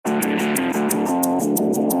You're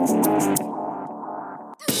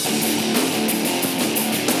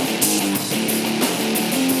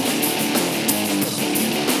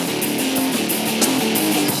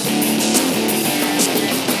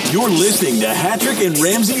listening to Hattrick and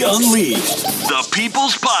Ramsey Unleashed, the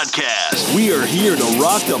People's Podcast. We are here to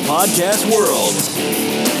rock the podcast world.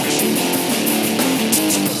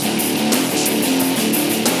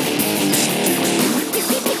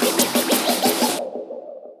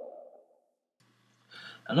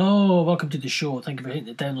 Hello, welcome to the show. Thank you for hitting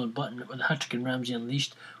the download button on Hattrick and Ramsey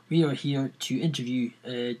Unleashed. We are here to interview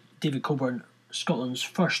David Coburn, Scotland's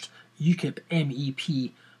first UKIP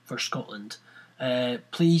MEP for Scotland.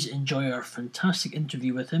 Please enjoy our fantastic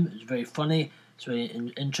interview with him. It's very funny, it's very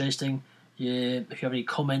interesting. If you have any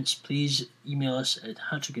comments, please email us at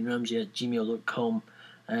hattrickandramsey@gmail.com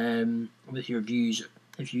with your views.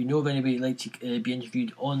 If you know of anybody who'd like to be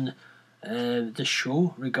interviewed on this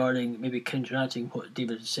show regarding maybe counteracting what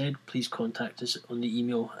David has said, please contact us on the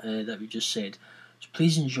email that we just said. So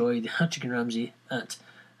please enjoy the Hattrick and Ramsey at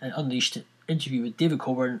Unleashed interview with David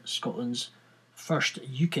Coburn, Scotland's first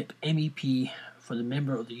UKIP MEP for the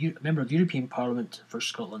member of European Parliament for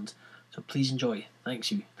Scotland. So please enjoy.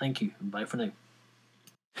 Thank you, and bye for now.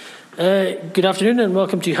 Good afternoon and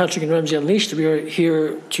welcome to Hattrick and Ramsey Unleashed. We are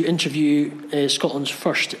here to interview Scotland's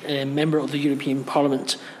first member of the European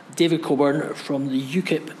Parliament, David Coburn, from the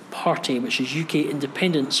UKIP party, which is UK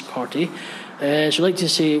Independence Party. So I'd like to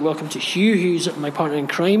say welcome to Hugh, who's my partner in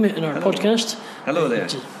crime in our podcast. Hello there.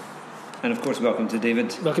 And of course, welcome to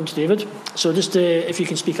David. Welcome to David. So just if you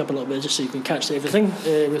can speak up a little bit, just so you can catch everything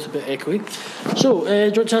with a bit echoey. So, do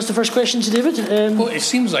you want to ask the first question to David? Well, it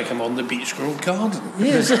seems like I'm on the Beech Grove Garden.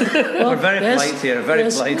 Yes. Well, we're very polite here,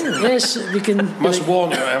 very polite. Yes, we can... Must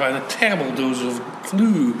warn you, I've had a terrible dose of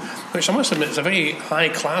flu, which I must admit is a very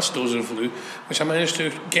high-class dose of flu, which I managed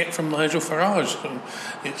to get from Nigel Farage.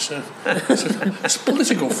 So it's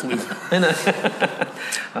political flu.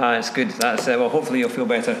 It's good. That's well, hopefully you'll feel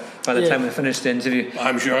better by the time we finish the interview.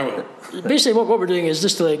 I'm sure I will. Basically, what we're doing is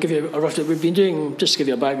just to give you a rough... We've been doing, just to give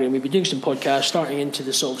you a background, we've been doing some podcasts, starting into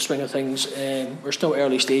the sort of swing of things. We're still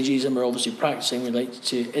early stages and we're obviously practicing. We like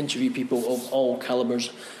to interview people of all calibres,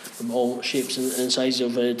 from all shapes and sizes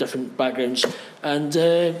of different backgrounds, and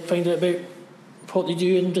find out about what they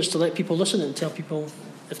do, and just to let people listen and tell people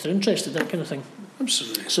if they're interested, that kind of thing.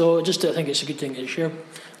 Absolutely. So just I think it's a good thing to share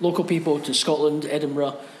local people to Scotland,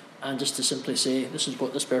 Edinburgh, and just to simply say this is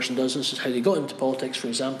what this person does, this is how they got into politics, for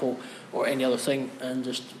example, or any other thing, and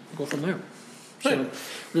just go from there. Right. So we'll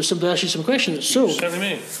just simply ask you some questions. So, certainly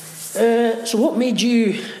may. So what made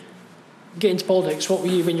you get into politics? What were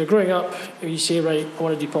you, when you're growing up, you say, right, I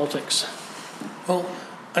want to do politics? Well,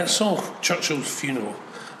 I saw Churchill's funeral.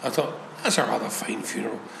 I thought, that's a rather fine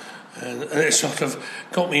funeral. And it sort of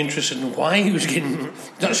got me interested in why he was getting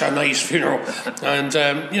such a nice funeral. And,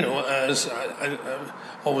 as I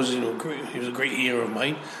always, he was a great hero of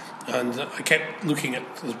mine. And I kept looking at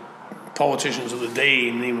the politicians of the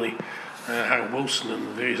day, namely Harold Wilson and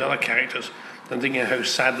various other characters, and thinking how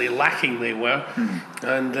sadly lacking they were.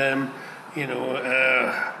 And,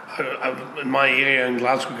 in my area in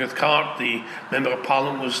Glasgow Cathcart, the member of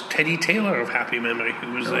Parliament was Teddy Taylor of happy memory,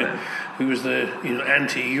 who was the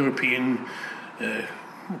anti-European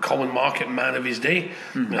common market man of his day.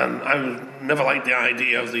 And I never liked the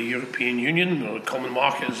idea of the European Union or the common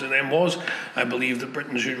market as it then was. I believed that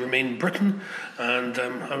Britain should remain Britain, and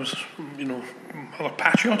I was a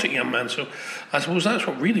patriotic young man, so I suppose that's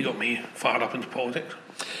what really got me fired up into politics.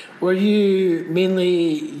 Were you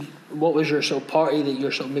mainly... What was your sort of party that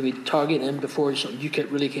you're sort of maybe targeting before sort of UKIP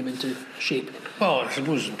really came into shape? Well, I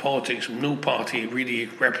suppose in politics, no party really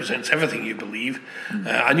represents everything you believe.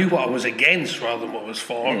 I knew what I was against rather than what I was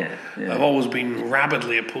for. Yeah. I've always been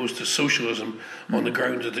rabidly opposed to socialism on the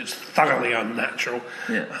grounds that it's thoroughly unnatural.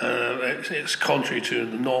 It's contrary to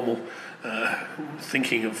the normal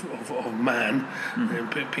thinking of man.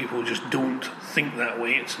 People just don't think that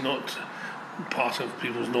way. It's not part of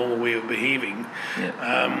people's normal way of behaving,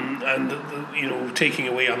 and taking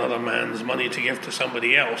away another man's money to give to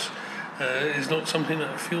somebody else is not something that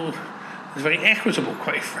I feel is very equitable,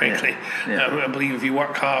 quite frankly. I believe if you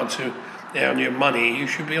work hard to earn your money, you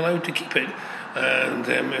should be allowed to keep it, and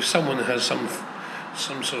if someone has some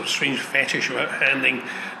sort of strange fetish about handing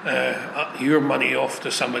your money off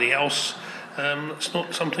to somebody else, it's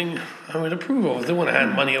not something I would approve of. If they want to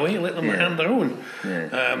hand money away, let them hand their own.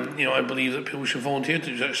 I believe that people should volunteer to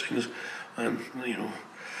do such things, and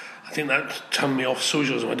I think that turned me off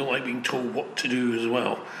socialism. I don't like being told what to do as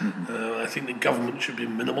well. I think the government should be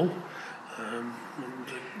minimal.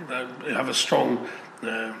 I have a strong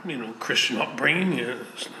Christian upbringing,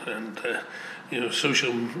 and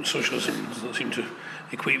socialism doesn't seem to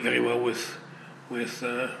equate very well with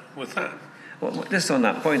that. Well, just on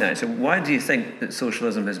that point, actually, why do you think that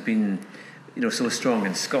socialism has been, so strong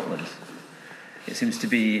in Scotland? It seems to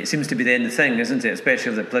be the end thing, isn't it? Especially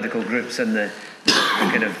of the political groups and the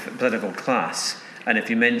kind of political class. And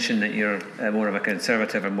if you mention that you're more of a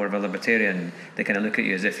conservative or more of a libertarian, they kind of look at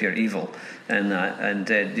you as if you're evil. And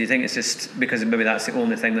do you think it's just because maybe that's the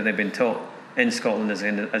only thing that they've been taught in Scotland as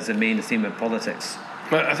the main theme of politics?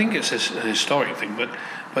 Well, I think it's a historic thing, but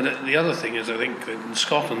the other thing is, I think that in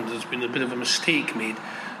Scotland there's been a bit of a mistake made.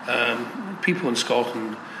 People in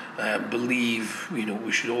Scotland believe,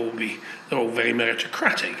 we should all be, they're all very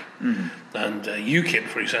meritocratic. Mm-hmm. And UKIP,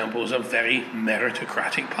 for example, is a very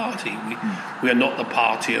meritocratic party. We are not the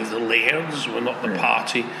party of the lairds, we're not the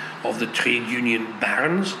party of the trade union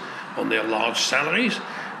barons on their large salaries.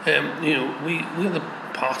 We're the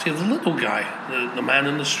party of the little guy, the man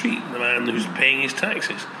in the street, the man who's paying his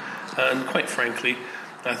taxes. And quite frankly,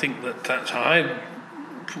 I think that's how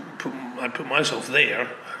I put myself there,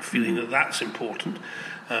 feeling that that's important.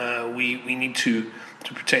 We need to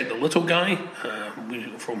protect the little guy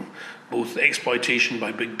from both exploitation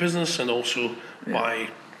by big business and also by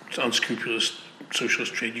unscrupulous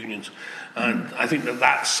socialist trade unions. And I think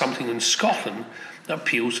that's something in Scotland that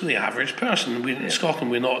appeals to the average person. In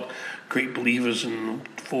Scotland, we're not great believers in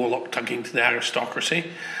forelock tugging to the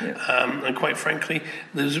aristocracy. And quite frankly,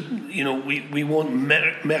 there's we want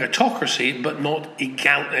meritocracy, but not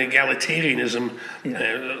egalitarianism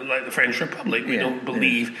like the French Republic. We don't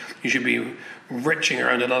believe you should be riching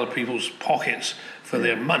around in other people's pockets for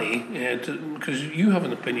their money, because you have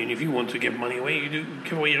an opinion. If you want to give money away, you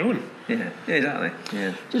give away your own. Yeah, exactly.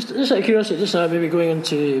 Yeah. Just out of curiosity, just now maybe going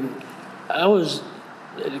into,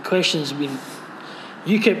 the questions have been,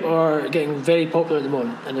 UKIP are getting very popular at the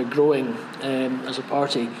moment and they're growing as a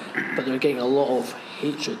party, but they're getting a lot of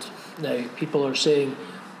hatred. Now, people are saying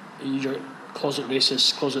you're closet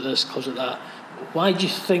racist, closet this, closet that. Why do you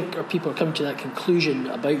think are people coming to that conclusion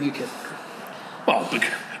about UKIP? Well,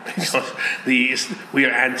 because we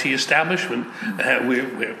are anti-establishment.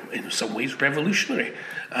 We're in some ways revolutionary,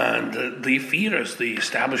 and they fear us. The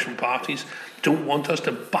establishment parties don't want us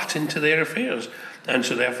to butt into their affairs, and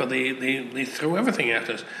so therefore they throw everything at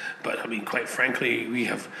us. But I mean, quite frankly, we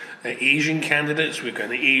have Asian candidates. We've got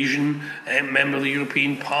an Asian member of the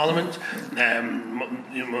European Parliament.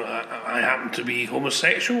 I happen to be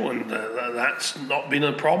homosexual, and that's not been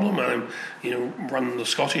a problem. I'm, run the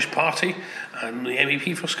Scottish Party and the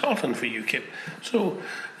MEP for Scotland for UKIP. So,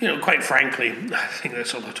 quite frankly, I think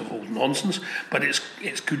that's a lot of old nonsense. But it's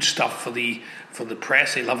good stuff for the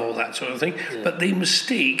press. They love all that sort of thing. Yeah. But they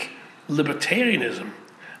mistake libertarianism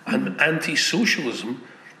and anti-socialism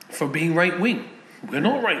for being right-wing. We're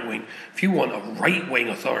not right-wing. If you want a right-wing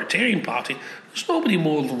authoritarian party, there's nobody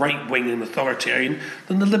more right-wing and authoritarian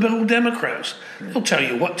than the Liberal Democrats. They'll tell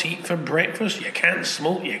you what to eat for breakfast. You can't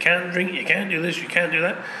smoke, you can't drink, you can't do this, you can't do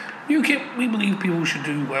that. UKIP, we believe people should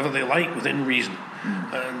do whatever they like within reason,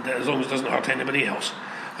 and as long as it doesn't hurt anybody else.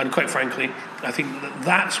 And quite frankly, I think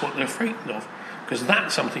that's what they're frightened of, because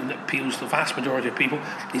that's something that appeals to the vast majority of people,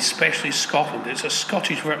 especially Scotland. It's a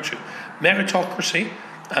Scottish virtue. Meritocracy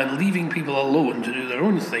and leaving people alone to do their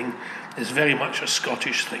own thing is very much a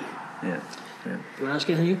Scottish thing. Yeah. You want to ask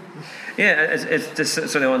anything? Yeah, it's just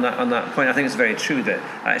sort of on that point. I think it's very true that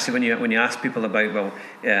actually when you ask people about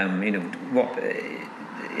what.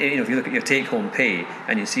 If you look at your take-home pay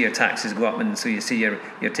and you see your taxes go up and so you see your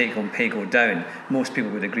take-home pay go down, most people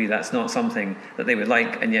would agree that's not something that they would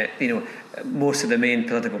like. And yet, most of the main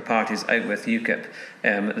political parties out with UKIP,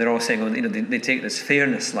 they're all saying, they take this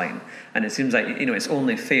fairness line, and it seems like it's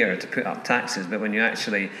only fair to put up taxes. But when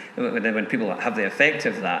when people have the effect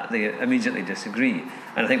of that, they immediately disagree.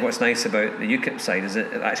 And I think what's nice about the UKIP side is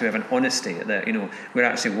that actually we have an honesty that we're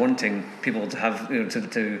actually wanting people to have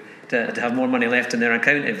to have more money left in their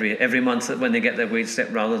account every month when they get their wage slip,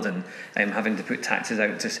 rather than having to put taxes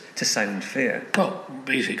out to sound fair. Well,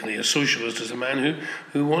 basically, a socialist is a man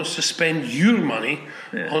who wants to spend your money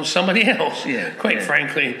on somebody else. Quite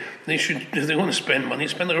frankly, they should, if they want to spend money,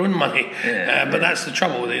 spend their own money. But that's the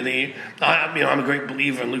trouble. I'm a great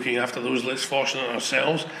believer in looking after those less fortunate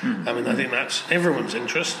ourselves. I think that's everyone's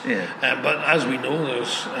interest. But as we know,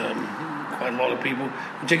 there's quite a lot of people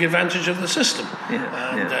who take advantage of the system.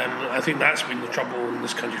 I think that's been the trouble in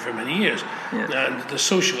this country for many years. And the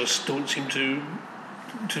socialists don't seem to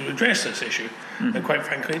address this issue. And quite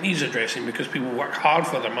frankly, it needs addressing, because people work hard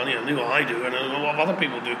for their money. I know I do, and a lot of other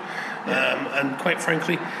people do. And quite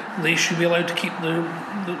frankly, they should be allowed to keep the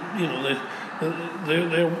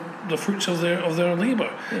the fruits of their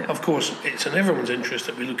labour. Yeah. Of course, it's in everyone's interest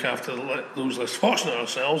that we look after those less fortunate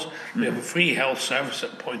ourselves. We have a free health service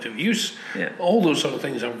at point of use. Yeah. All those sort of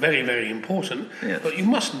things are very, very important. Yeah. But you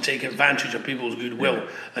mustn't take advantage of people's goodwill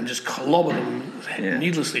and just clobber them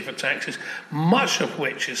needlessly for taxes, much of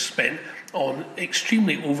which is spent on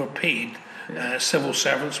extremely overpaid civil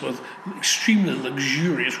servants with extremely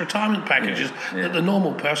luxurious retirement packages that the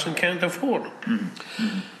normal person can't afford.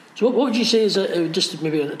 So what would you say is, just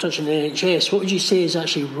maybe touching the NHS, what would you say is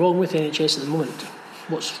actually wrong with the NHS at the moment?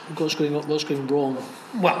 What's going on? What's going wrong?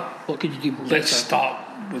 Well, what could you do better? let's start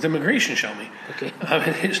with immigration, shall we? Okay. I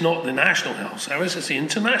mean, it's not the National Health Service, it's the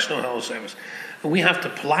International Health Service. And we have to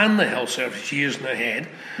plan the health service years ahead,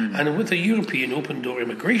 and with the European open door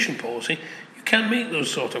immigration policy, you can't make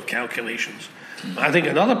those sort of calculations. I think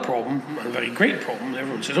another problem, a very great problem,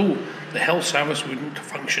 everyone says, the health service wouldn't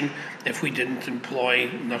function if we didn't employ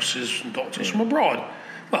nurses and doctors from abroad.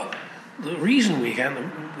 Well, the reason we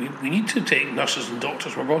need to take nurses and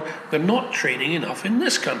doctors from abroad, they're not training enough in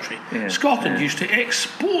this country. Scotland used to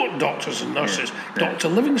export doctors and nurses, Dr.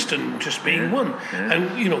 Livingstone just being one.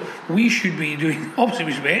 And, we should be doing, obviously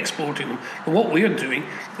we should be exporting them, but what we're doing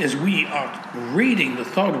is we are raiding the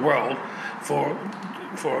third world for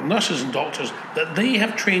nurses and doctors that they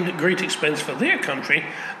have trained at great expense for their country,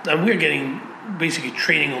 and we're getting basically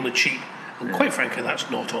training on the cheap. And quite frankly, that's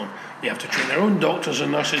not on. We have to train our own doctors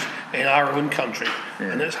and nurses in our own country,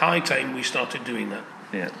 and it's high time we started doing that.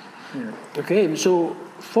 Okay, so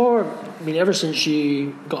ever since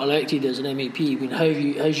you got elected as an MEP,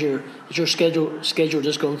 has your schedule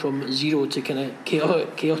just gone from zero to kind of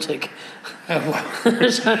chaotic? I've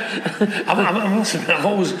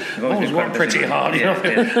always worked pretty hard.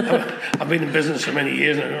 I've been in business for many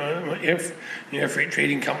years, air freight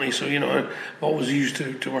trading company, so I'm always used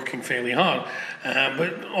to working fairly hard.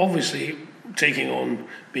 But obviously, taking on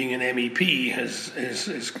being an MEP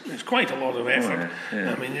is quite a lot of effort.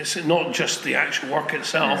 I mean, it's not just the actual work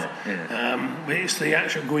itself, but it's the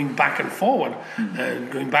actual going back and forward.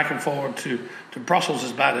 Going back and forward to Brussels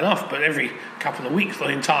is bad enough, but every couple of weeks the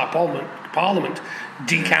entire Parliament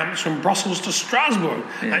decamps from Brussels to Strasbourg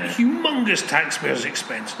at humongous taxpayers'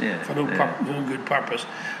 expense for no good purpose.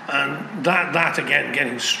 And that again,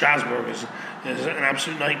 getting to Strasbourg is an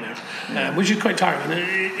absolute nightmare, which is quite tiring.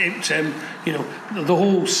 The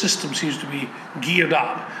whole system seems to be geared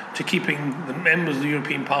up to keeping the members of the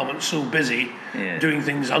European Parliament so busy doing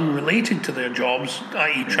things unrelated to their jobs,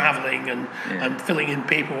 i.e. travelling and filling in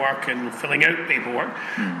paperwork and filling out paperwork,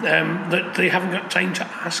 that they haven't got time to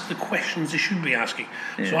ask the questions they should be asking.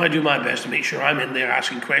 So I do my best to make sure I'm in there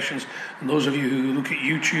asking questions, and those of you who look at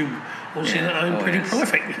YouTube will see that I'm pretty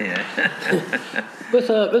prolific.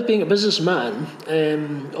 With being a businessman,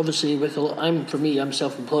 obviously I'm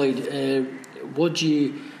self-employed.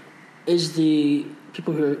 Is the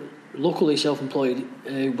people who are locally self-employed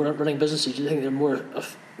running businesses, do you think they're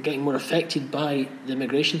getting more affected by the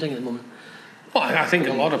immigration thing at the moment? Well, I think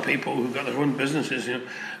a lot of people who've got their own businesses,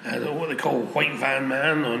 what they call white van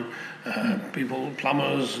man, on people,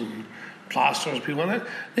 plumbers and plasters, people like that,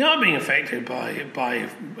 they are being affected by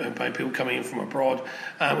people coming in from abroad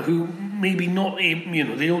who maybe not, they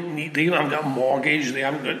haven't got a mortgage, they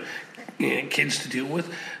haven't got kids to deal with,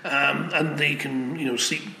 and they can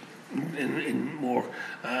sleep in more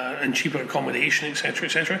and cheaper accommodation, etc.,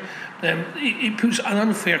 etc. It puts an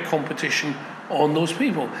unfair competition on those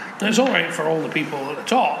people. Now, it's all right for all the people at the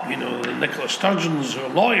top, the Nicola Sturgeons or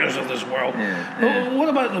lawyers of this world. But what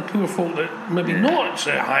about the poor folk that maybe not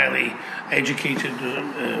highly educated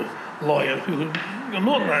lawyers who are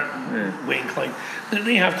not that way inclined?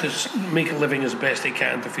 They have to make a living as best they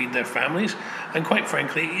can to feed their families, and quite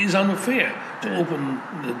frankly, it is unfair to open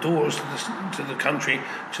the doors to the country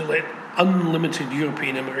to let unlimited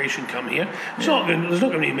European immigration come here. There's not going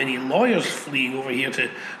to be many lawyers fleeing over here to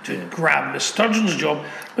grab Miss Sturgeon's job,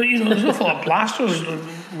 but there's an awful lot of plasters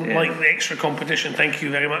like the extra competition. Thank you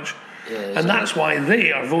very much. And that's why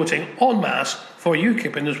they are voting en masse for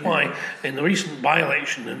UKIP, and that's why in the recent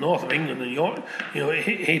by-election in north of England, in York,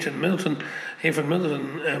 Hayford Middleton,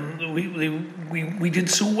 we did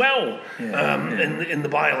so well in the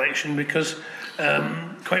by-election because,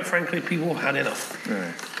 quite frankly, people had enough.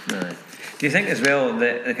 Right. Do you think as well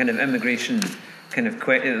that the kind of immigration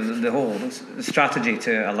the whole strategy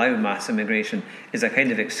to allow mass immigration is a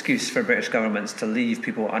kind of excuse for British governments to leave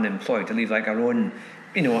people unemployed, to leave like our own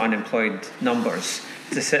unemployed numbers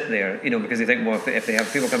to sit there, because they think, well, if they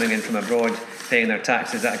have people coming in from abroad paying their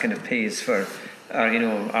taxes, that kind of pays for our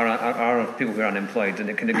people who are unemployed, and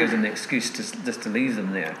it kind of gives them the excuse to leave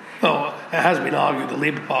them there. Well, it has been argued the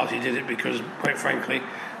Labour Party did it because, quite frankly,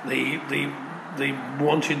 they they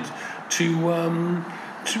wanted to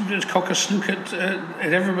just cock a snook at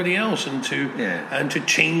everybody else and to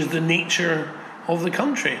change the nature of the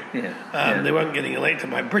country. They weren't getting elected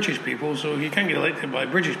by British people, so if you can't get elected by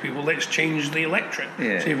British people, let's change the electorate.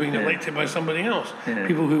 See if we can get elected by somebody else.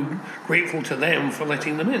 People who are grateful to them for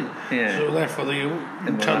letting them in. So therefore they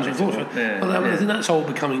tons of votes. I think that's all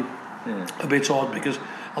becoming a bit odd, because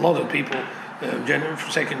a lot of people,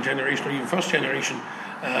 second generation or even first generation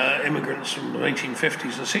immigrants from the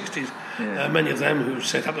 1950s and 60s, many of them who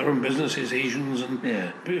set up their own businesses, Asians and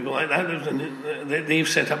people like that, and they've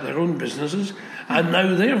set up their own businesses, and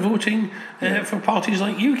now they're voting for parties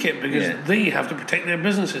like UKIP because they have to protect their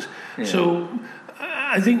businesses. So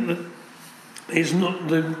I think that it's not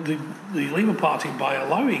the Labour Party, by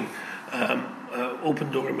allowing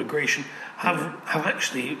open door immigration, have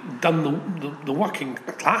actually done the working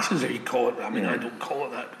classes, as you call it. I mean, I don't call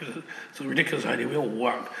it that because it's a ridiculous idea. We all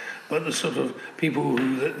work, but the sort of people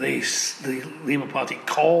who the Labour Party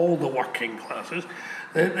call the working classes,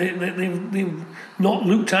 they've not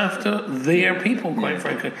looked after their people. Quite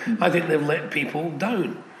frankly, I think they've let people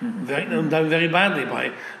down. Down very badly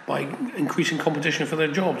by increasing competition for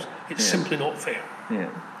their jobs. It's simply not fair.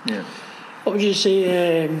 What would you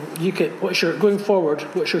say, UKIP, going forward,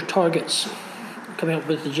 what's your targets coming up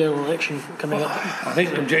with the general election coming up? I think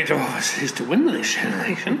the objective of us is to win this general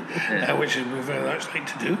election, which we very much like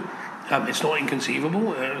to do. It's not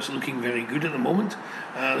inconceivable. It's looking very good at the moment.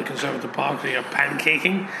 The Conservative Party are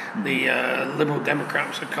pancaking. The Liberal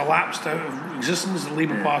Democrats have collapsed out of existence. The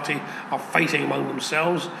Labour Party are fighting among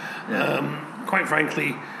themselves. Quite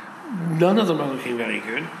frankly, none of them are looking very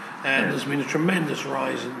good. There's been a tremendous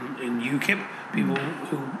rise in UKIP, people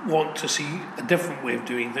who want to see a different way of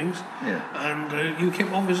doing things. And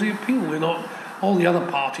UKIP obviously appeal. We're not all the other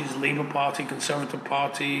parties, Labour Party, Conservative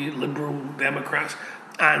Party, Liberal Democrats,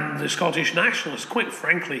 and the Scottish Nationalists, quite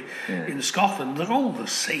frankly, in Scotland, they're all the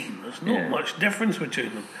same. There's not much difference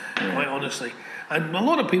between them, quite honestly. And a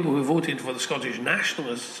lot of people who voted for the Scottish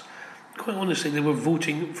Nationalists, quite honestly, they were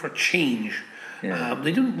voting for change.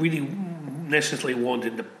 They didn't really necessarily want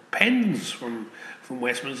independence from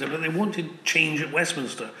Westminster, but they wanted change at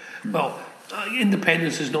Westminster. Well,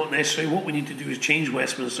 independence is not necessary. What we need to do is change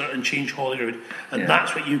Westminster and change Holyrood, and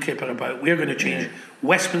that's what UKIP are about. We're going to change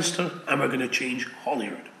Westminster, and we're going to change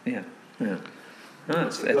Holyrood.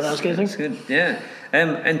 That's good.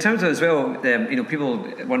 In terms of as well, people.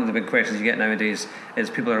 One of the big questions you get nowadays is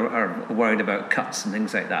people are worried about cuts and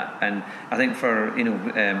things like that. And I think I know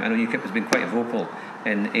UKIP has been quite vocal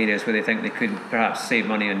in areas where they think they could perhaps save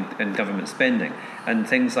money in government spending, and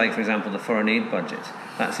things like, for example, the foreign aid budget.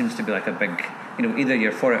 That seems to be like a big, either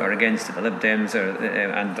you're for it or against it. The Lib Dems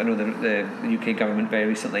and I know the UK government very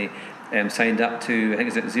recently signed up to, I think,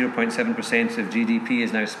 is it 0.7% of GDP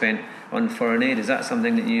is now spent on foreign aid. Is that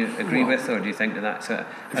something that you agree with, or do you think that that's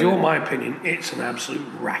if you want my opinion, it's an absolute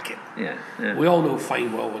racket. We all know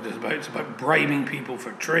fine well what it's about. It's about bribing people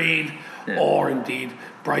for trade, or indeed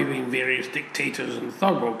bribing various dictators in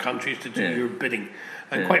third world countries to do your bidding.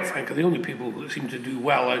 And quite frankly, the only people that seem to do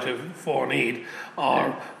well out of foreign aid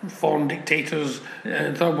are foreign dictators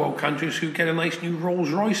in third world countries who get a nice new Rolls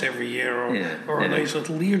Royce every year, or a nice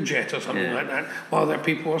little Learjet or something like that, while their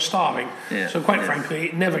people are starving. So quite frankly,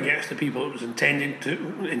 it never gets the people it was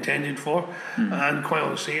intended for. And quite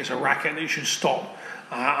honestly, it's a racket and it should stop.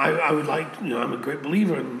 I would like, I'm a great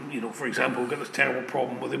believer in, for example, we've got this terrible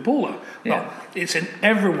problem with Ebola. Well, it's in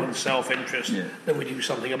everyone's self-interest that we do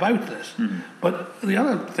something about this. But the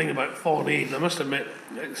other thing about foreign aid, and I must admit,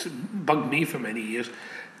 it's bugged me for many years,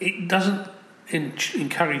 it doesn't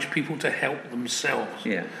encourage people to help themselves.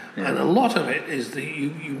 And a lot of it is the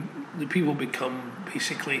people become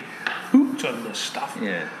basically hooked on this stuff.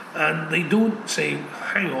 And they don't say,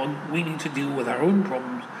 hang on, we need to deal with our own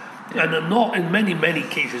problems. And in many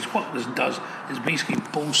cases, what this does is basically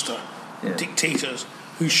bolster dictators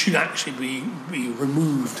who should actually be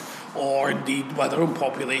removed, or indeed by their own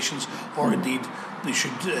populations, or indeed they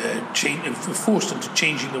should force them to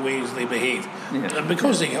changing the ways they behave. And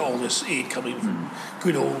because they get all this aid coming from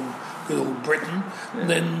good old Britain,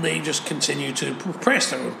 then they just continue to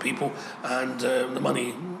oppress their own people, and the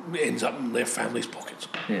money ends up in their families' pockets.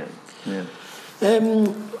 Okay.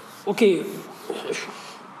 And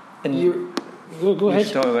go ahead. We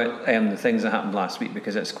should talk about the things that happened last week,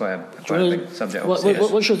 because it's quite a big subject.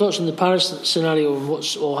 What's your thoughts on the Paris scenario and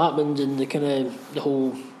what's all happened and the kind of the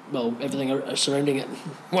whole, everything surrounding it?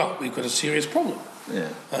 Well, we've got a serious problem.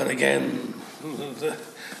 And again,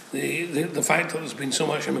 the fact that there's been so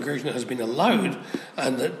much immigration that has been allowed,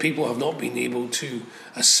 and that people have not been able to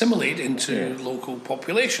assimilate into local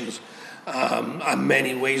populations. In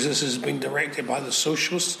many ways, this has been directed by the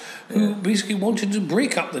socialists who basically wanted to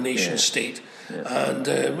break up the nation state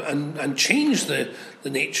and change the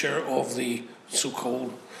nature of the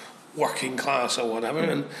so-called working class or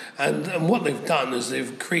whatever. And what they've done is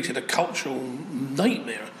they've created a cultural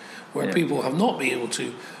nightmare where people have not been able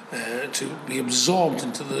to be absorbed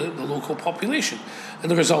into the local population. And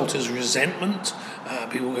the result is resentment,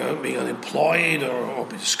 people being unemployed or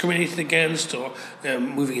being discriminated against, or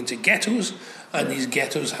moving into ghettos. And these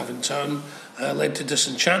ghettos have in turn led to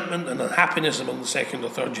disenchantment and unhappiness among the second or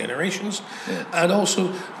third generations. And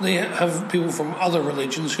also they have people from other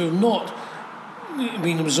religions who have not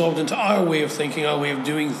been absorbed into our way of thinking, our way of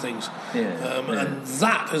doing things. And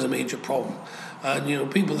that is a major problem. And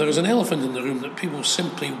there is an elephant in the room that people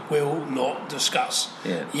simply will not discuss.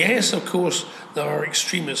 Yes, of course, there are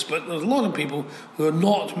extremists, but there's a lot of people who are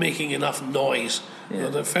not making enough noise.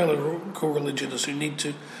 The fellow co-religionists who need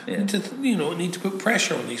to put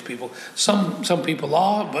pressure on these people. Some people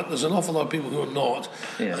are, but there's an awful lot of people who are not.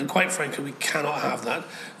 And quite frankly, we cannot have that.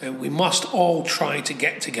 We must all try to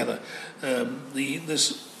get together.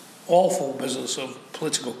 This awful business of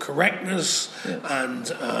political correctness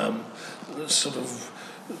and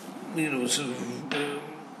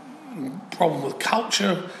problem with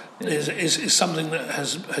culture is something that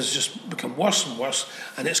has just become worse and worse,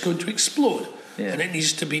 and it's going to explode. And it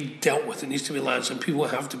needs to be dealt with. It needs to be lanced, and people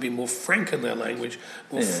have to be more frank in their language,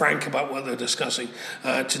 more frank about what they're discussing.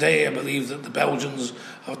 Today, I believe that the Belgians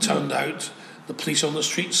have turned out the police on the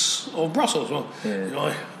streets of Brussels. Well,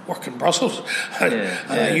 I work in Brussels, and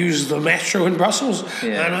I use the metro in Brussels,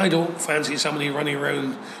 and I don't fancy somebody running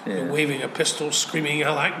around waving a pistol, screaming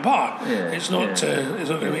 "Allah Akbar." It's not going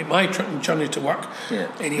to make my journey to work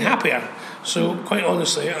any happier. So, quite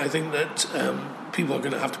honestly, I think that people are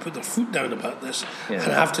going to have to put their foot down about this and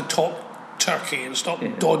have to talk Turkey and stop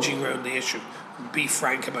dodging around the issue. Be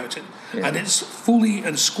frank about it. And it's fully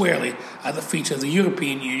and squarely at the feet of the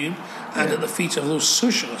European Union and at the feet of those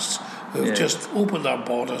socialists who have just opened our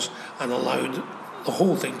borders and allowed the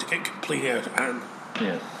whole thing to get completely out of hand.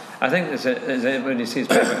 I think when you say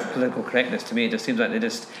political correctness, to me it just seems like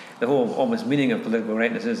the whole almost meaning of political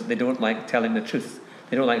correctness is they don't like telling the truth.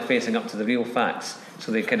 They don't like facing up to the real facts,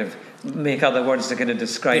 so they kind of make other words to kind of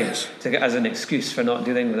describe as an excuse for not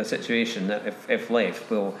dealing with a situation that if life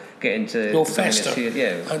will get into no fester.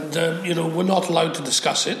 And we're not allowed to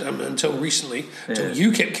discuss it until recently, until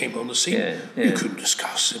UKIP came on the scene. You couldn't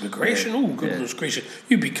discuss immigration. Oh goodness gracious,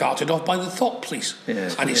 you'd be carted off by the thought police.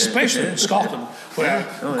 And especially in Scotland, where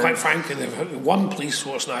quite frankly they've one police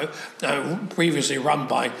force now, previously run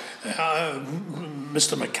by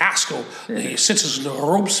Mr. McCaskill, the citizen of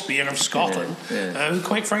Robespierre of Scotland, who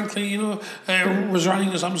quite frankly was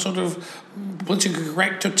running some sort of politically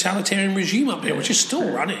correct totalitarian regime up here, which is still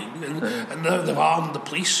running. And now they've armed the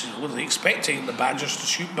police. Were they expecting the Badgers to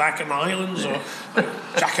shoot back in the Highlands or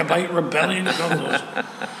Jacobite rebellion? God knows.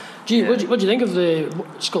 Gee, what do you think of the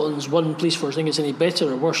Scotland's one police force? Think it's any better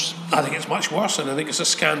or worse? I think it's much worse, and I think it's a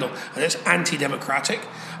scandal, and it's anti-democratic,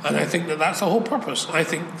 and I think that that's the whole purpose. I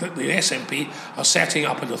think that the SNP are setting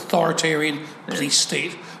up an authoritarian police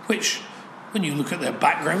state, which, when you look at their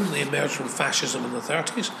background, they emerged from fascism in the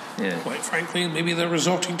 30s. Quite frankly, maybe they're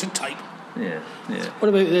resorting to type. What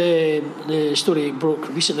about the story broke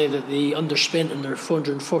recently that they underspent in their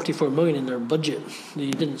 444 million in their budget?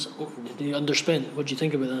 They underspent. What do you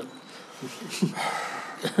think about that?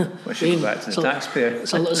 Well, should go back to the taxpayer.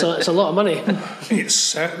 It's a lot of money. It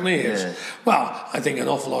certainly is. Well, I think an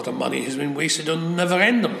awful lot of money has been wasted on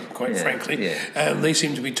Neverendum, quite frankly. They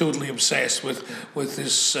seem to be totally obsessed with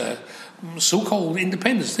this so-called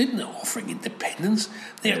independence. They're not offering independence.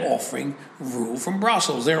 They're offering rule from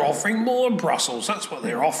Brussels. They're offering more Brussels. That's what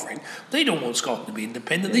they're offering. They don't want Scotland to be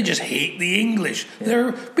independent. They just hate the English. They're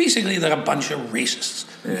a bunch of racists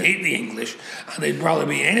who hate the English, and they'd rather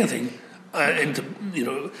be anything in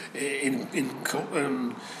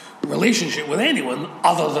relationship with anyone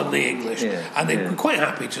other than the English, and they'd be quite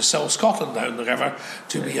happy to sell Scotland down the river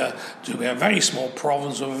to be a very small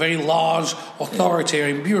province of a very large,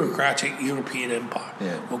 authoritarian, bureaucratic European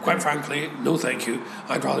empire. Well, quite frankly, no, thank you.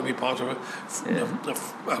 I'd rather be part of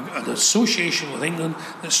an association with England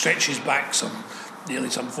that stretches back nearly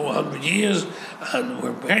 400 years, and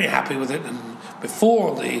we're very happy with it. And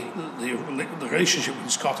before the relationship between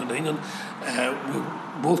Scotland and England,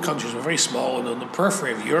 both countries were very small and on the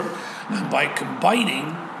periphery of Europe, and by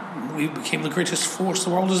combining, we became the greatest force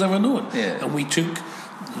the world has ever known. And we took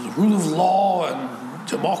the rule of law and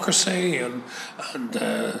democracy and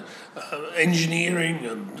engineering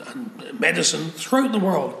and medicine throughout the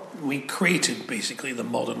world. We created basically the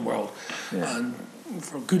modern world. And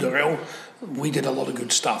for good or ill, we did a lot of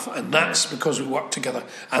good stuff, and that's because we worked together.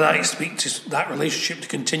 And I expect that relationship to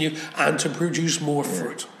continue and to produce more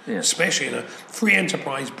fruit, especially in a free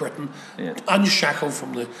enterprise Britain, unshackled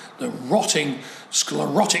from the rotting,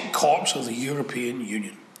 sclerotic corpse of the European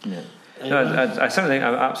Union. Yeah. No, I certainly think,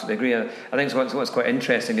 I absolutely agree. I think what's quite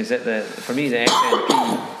interesting is that for me the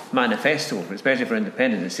SNP manifesto, especially for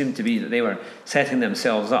independents, it seemed to be that they were setting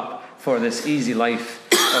themselves up for this easy life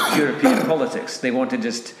of European politics. They wanted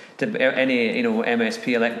just to any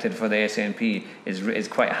MSP elected for the SNP is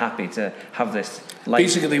quite happy to have this life.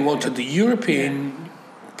 Basically, they wanted the European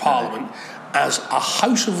Parliament as a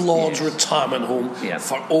House of Lords retirement home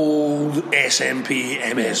for old SNP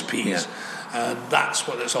MSPs. And that's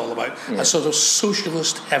what it's all about. A sort of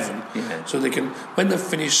socialist heaven. So they can, when they've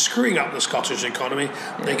finished screwing up the Scottish economy,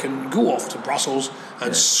 they can go off to Brussels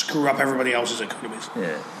and screw up everybody else's economies.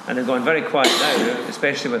 And they're going very quiet now,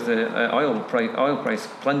 especially with the oil price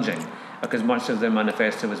plunging, because much of their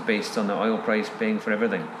manifesto was based on the oil price paying for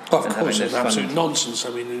everything. Of course, it's absolute nonsense. I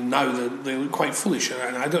mean, now they're quite foolish,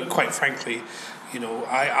 and I don't, quite frankly,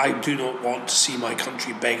 I do not want to see my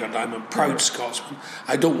country beggared. I'm a proud Scotsman.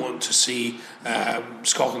 I don't want to see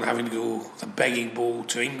Scotland having to go the begging bowl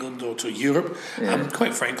to England or to Europe. And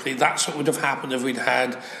quite frankly, that's what would have happened if we'd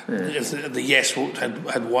had if the yes vote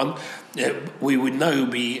had won. We would now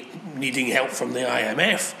be needing help from the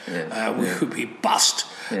IMF. We would be bust.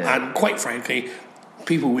 And quite frankly,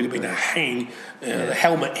 people would have been hanging the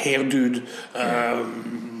helmet hair dude,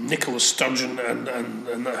 Nicola Sturgeon and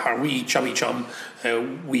her wee chubby chum,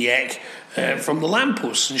 wee Eck, from the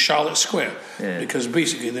lampposts in Charlotte Square, because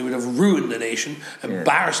basically they would have ruined the nation,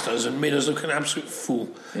 embarrassed us, and made us look an absolute fool.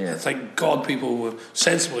 And thank God people were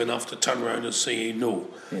sensible enough to turn around and say no.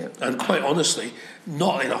 And quite honestly,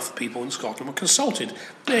 not enough people in Scotland were consulted.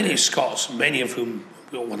 Many Scots, many of whom,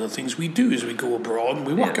 one of the things we do is we go abroad and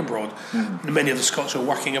we work abroad. Many of the Scots who are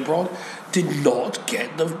working abroad did not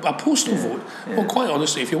get a postal vote. Well, quite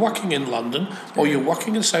honestly, if you're working in London or you're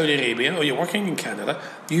working in Saudi Arabia or you're working in Canada,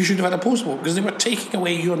 you should have had a postal vote, because they were taking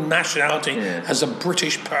away your nationality as a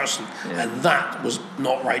British person, and that was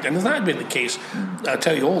not right. And if that had been the case, I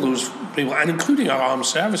tell you, all those people, and including our armed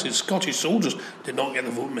services, Scottish soldiers did not get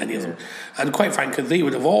the vote, many of them. And quite frankly, they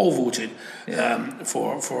would have all voted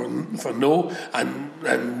for no,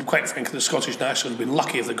 and quite frankly, the Scottish Nationals have been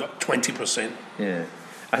lucky if they got 20%.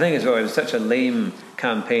 I think as well, it was such a lame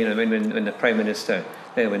campaign. I mean, when the Prime Minister,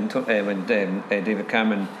 when David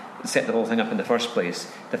Cameron set the whole thing up in the first place,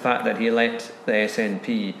 the fact that he let the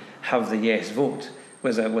SNP have the yes vote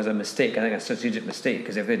was a mistake. I think a strategic mistake,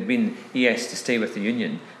 because if it had been yes to stay with the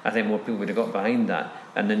Union, I think more people would have got behind that.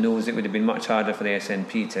 And the no's, it would have been much harder for the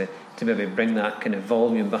SNP to maybe bring that kind of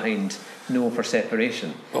volume behind no for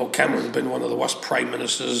separation. Well, Cameron's been one of the worst prime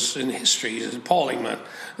ministers in history. He's an appalling man.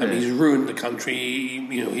 I mean, he's ruined the country.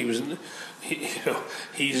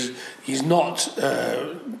 He's not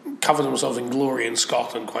covered himself in glory in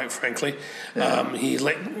Scotland, quite frankly. He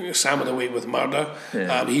let salmon away with murder.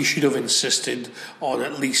 He should have insisted on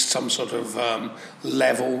at least some sort of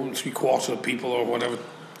level, 3/4 of people or whatever,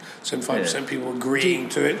 75% people agreeing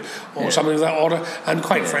to it, or something of that order. And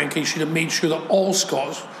quite frankly, he should have made sure that all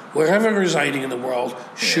Scots, wherever residing in the world,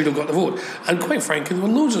 should have got the vote. And quite frankly, there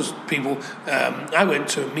were loads of people. I went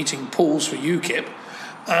to a meeting, polls for UKIP,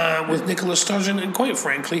 with Nicola Sturgeon, and quite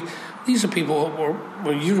frankly, these are people who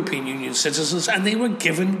were European Union citizens, and they were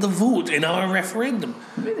given the vote in our referendum.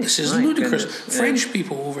 Really? This is ludicrous. French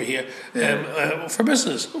people over here for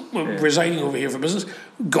business, residing over here for business,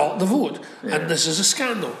 got the vote. And this is a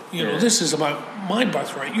scandal. This is about my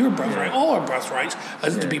birthright, your birthright, all our birthrights,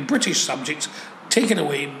 as to be British subjects taken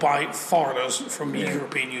away by foreigners from the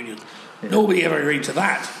European Union. Nobody ever agreed to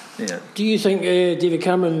that. Do you think David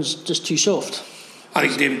Cameron's just too soft? I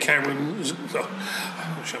think David Cameron is...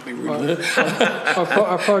 I shan't be rude with it.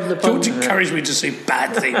 Pardon the pun. Don't encourage me to say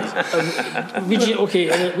bad things.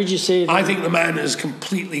 Would you say... I think the man is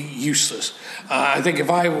completely useless. I think if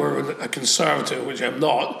I were a Conservative, which I'm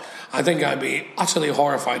not, I think I'd be utterly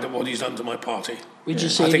horrified at what he's done to my party. Would you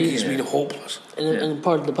say... I think he's been hopeless. And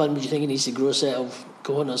pardon the pun, would you think he needs to grow a set of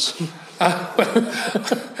cojones?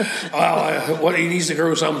 Well, he needs to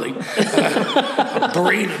grow something. A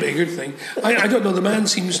brain would be a good thing. I don't know. The man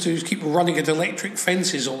seems to keep running at electric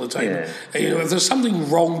fences all the time. If there's something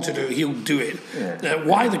wrong to do, he'll do it.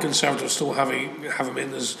 Why the Conservatives still have him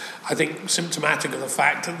in is, I think, symptomatic of the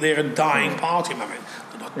fact that they're a dying party.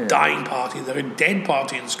 They're not a dying party. They're a dead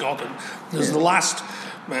party in Scotland. There's the last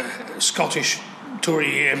Scottish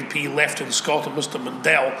Tory MP left in Scotland, Mr.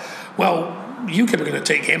 Mundell. Well, UKIP are going to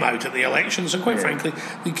take him out at the elections, and quite frankly,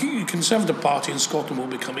 the Conservative Party in Scotland will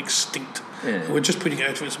become extinct. We're just putting it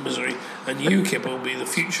out of its misery, and UKIP will be the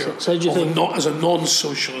future So do you think, not as a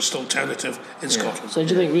non-socialist alternative in Scotland. So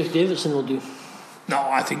do you think Ruth Davidson will do? No,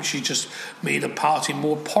 I think she just made a party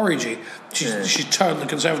more porridgey. She turned the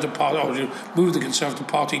Conservative Party, or moved the Conservative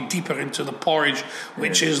Party deeper into the porridge,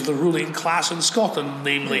 which is the ruling class in Scotland,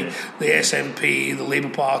 namely the SNP, the Labour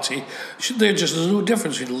Party. There's no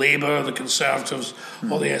difference between Labour, the Conservatives,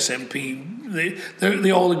 or the SNP.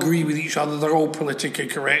 They all agree with each other. They're all politically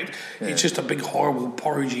correct. It's just a big, horrible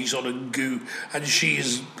porridgey sort of goo, and she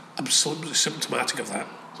is absolutely symptomatic of that.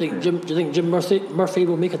 Do you think Jim Murphy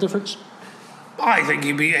will make a difference? I think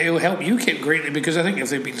he'll help UKIP greatly, because I think if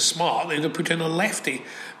they'd been smart, they'd have put in a lefty,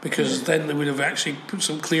 because then they would have actually put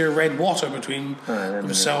some clear red water between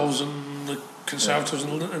themselves and the Conservatives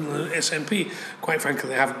and the SNP. Quite frankly,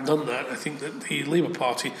 they haven't done that. I think that the Labour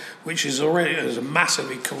Party, which is already a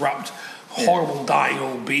massively corrupt, horrible, dying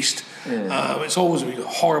old beast, it's always been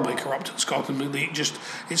horribly corrupt in Scotland.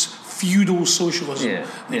 It's feudal socialism.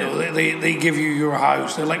 They give you your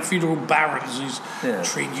house. They're like feudal barons, these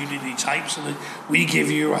trade union types, and we give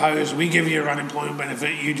you your house, we give you your unemployment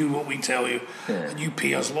benefit, you do what we tell you, and you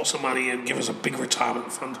pay us lots of money and give us a big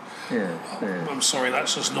retirement fund. I'm sorry,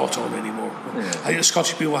 that's just not on anymore. I think the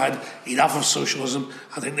Scottish people had enough of socialism.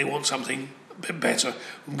 I think they want something a bit better.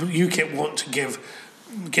 UKIP want to get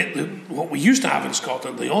what we used to have in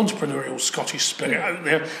Scotland, the entrepreneurial Scottish spirit out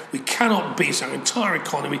there. We cannot base our entire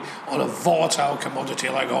economy on a volatile commodity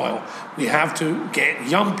like oil. We have to get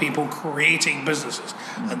young people creating businesses.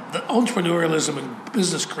 And the entrepreneurialism and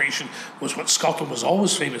business creation was what Scotland was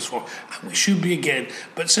always famous for, and we should be again.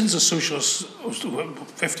 But since the socialist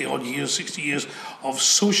 50 odd years, 60 years of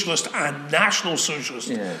socialist and national socialist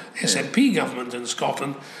SNP government in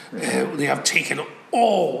Scotland, they have taken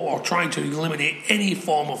all, or trying to eliminate any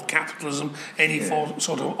form of capitalism, any form,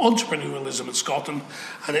 sort of entrepreneurialism in Scotland,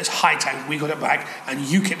 and it's high time we got it back. And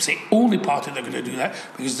UKIP's the only party that are going to do that,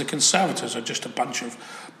 because the Conservatives are just a bunch of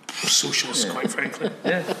socialists, quite frankly.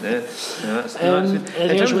 One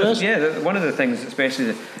of the things,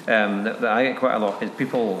 especially that I get quite a lot, is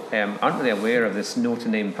people aren't really aware of this no to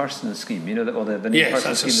name person scheme. You know, the name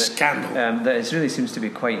person scheme. That's a scandal. That it really seems to be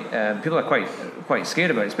quite. People are quite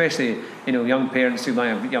scared about it, especially young parents who might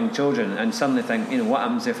have young children and suddenly think, what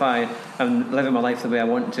happens if I'm living my life the way I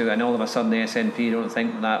want to, and all of a sudden the SNP don't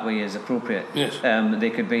think that way is appropriate. Yes. They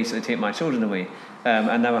could basically take my children away.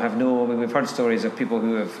 And now we've heard stories of people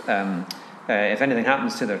who have, if anything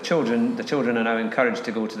happens to their children, the children are now encouraged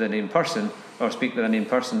to go to the named person or speak with a named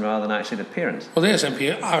person rather than actually the parents. Well, the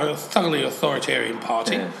SNP are a thoroughly authoritarian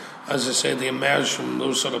party. As I said, they emerged from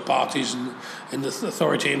those sort of parties in the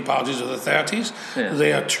authoritarian parties of the 30s.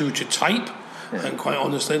 They are true to type. And quite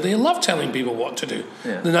honestly, they love telling people what to do.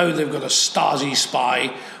 Now they've got a Stasi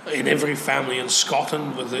spy in every family in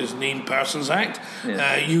Scotland with this Named Persons Act.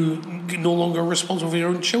 You no longer responsible for your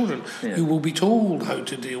own children. You will be told how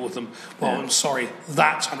to deal with them. Well, I'm sorry,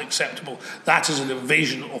 that's unacceptable. That is an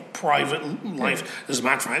invasion of private life. As a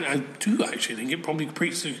matter of fact, I do actually think it probably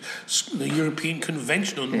breaks the European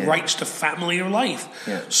Convention on rights to family or life.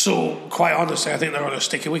 So, quite honestly, I think they're on a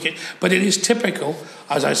sticky wicket. But it is typical,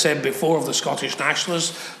 as I said before, of the Scottish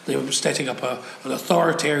nationalists. They were setting up an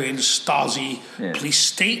authoritarian Stasi police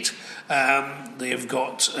state. They've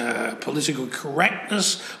got political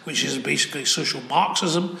correctness, which is basically social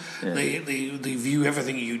Marxism. They view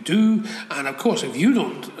everything you do, and of course, if you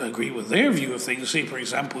don't agree with their view of things, say for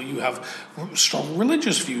example you have strong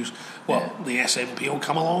religious views, well, the SNP will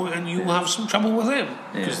come along and you will have some trouble with them,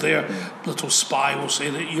 because their little spy will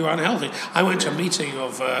say that you're unhealthy. I went to a meeting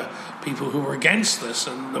of people who were against this,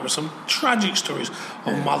 and there were some tragic stories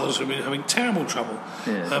of mothers who've been having terrible trouble.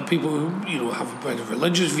 People who have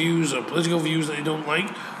religious views or political views that they don't like,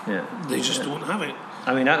 they just don't have it.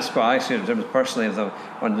 I mean, that's what I see in terms personally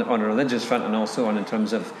on a religious front, and also in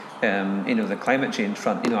terms of the climate change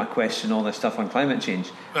front. I question all this stuff on climate change.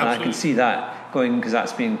 Absolutely. And I can see that going, because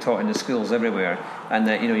that's being taught in the schools everywhere, and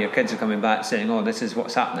that your kids are coming back saying, "Oh, this is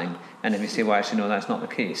what's happening," and if you say, "Well, actually, no, that's not the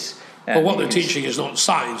case." But what they're teaching is not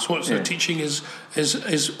science. What they're teaching is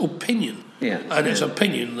opinion. And it's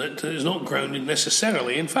opinion that is not grounded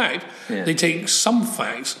necessarily in fact. They take some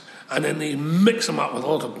facts and then they mix them up with a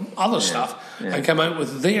lot of other stuff and come out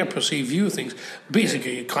with their perceived view of things.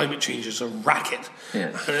 Basically, climate change is a racket.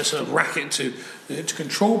 And it's a racket to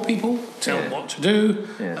control people, tell them what to do,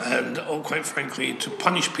 and quite frankly, to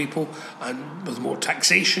punish people, and with more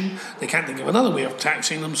taxation. They can't think of another way of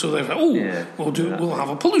taxing them, so they're like, we'll have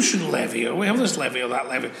a pollution levy, or we have this levy or that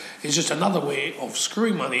levy. It's just another way of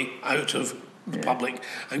screwing money out of the public.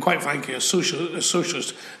 And quite frankly, a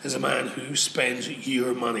socialist is a man who spends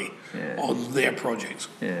your money on their projects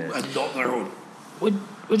and not their own. What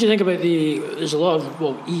do you think about there's a lot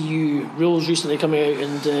of EU rules recently coming out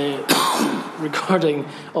and regarding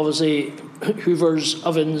recently Hoover's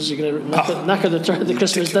ovens, you're going to knacker the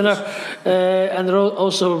Christmas dinner, and they're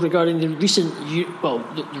also regarding the recent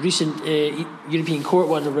European Court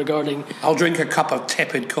one regarding. I'll drink a cup of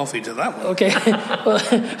tepid coffee to that one. Okay,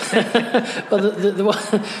 well, the one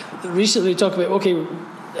recently talk about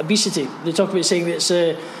obesity. They talk about saying that it's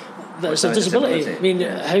a disability. I mean,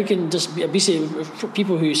 how can obesity?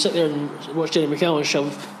 People who sit there and watch Jerry McKellen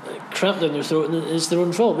shove crap down their throat, and it's their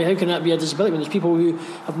own fault. I mean, how can that be a disability when there's people who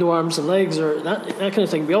have no arms and legs or that kind of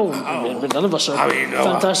thing? None of us are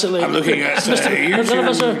fantastically. I'm looking at you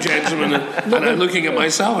two gentlemen, and I'm looking at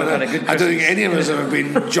myself, and I don't think any of us have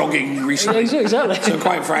been jogging recently. Exactly. So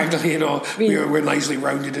quite frankly, we're nicely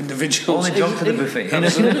rounded individuals. Only jog to the buffet.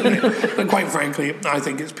 Absolutely. But quite frankly, I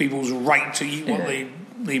think it's people's right to eat what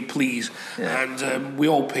they please, and we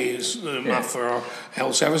all pay enough for our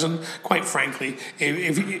health service. And quite frankly,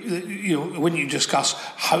 if when you discuss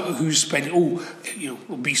who's spending,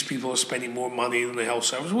 obese people are spending more money than the health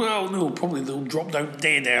service. Well, no, probably they'll drop down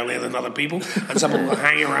dead earlier than other people, and some will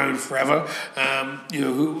hang around forever.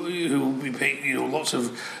 Who will be paying, lots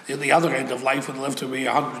of the other end of life would live to be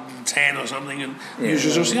 110 or something, and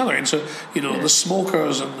usually it's the other end. So the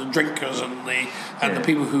smokers and the drinkers and the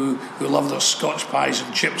people who love their Scotch pies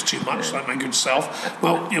and chips too much, like my good self.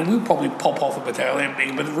 Well, we'll probably pop off a bit early and make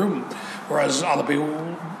a bit of room, whereas other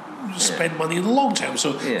people spend money in the long term.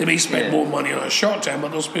 So they may spend more money on a short term,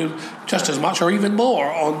 but they'll spend just as much or even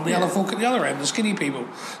more on the other folk at the other end, the skinny people.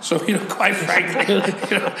 So quite frankly,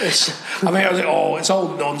 I mean, it's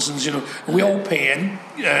all nonsense. We all pay in,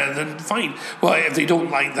 then fine. Well, if they don't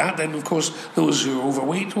like that, then of course those who are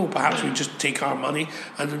overweight, perhaps we just take our money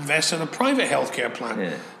and invest in a private healthcare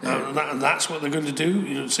plan, and that's what they're going to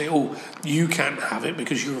do. Say, you can't have it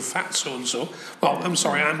because you're fat so and so. Well, I'm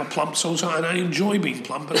sorry, I'm a plump so and so, and I enjoy being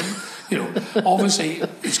plump. And obviously,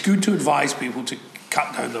 it's good to advise people to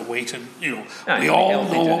cut down their weight, and we all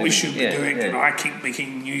know what we should be doing. I keep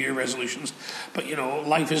making New Year resolutions, but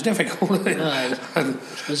life is difficult.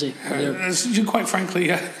 It's busy. Quite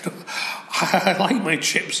frankly, I like my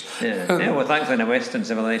chips. Well, thankfully in a Western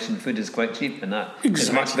civilization, food is quite cheap, and that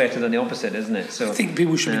is much better than the opposite, isn't it? So I think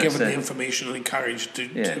people should be given the information and encouraged to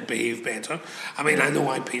behave better. I mean, I know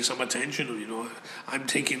I pay some attention. I'm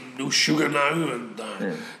taking no sugar now, and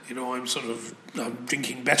I'm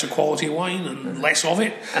drinking better quality wine and less of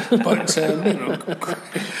it. But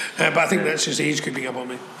but I think that's just age creeping up on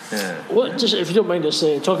me. Just if you don't mind us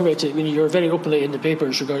talking about it, I mean, you're very openly in the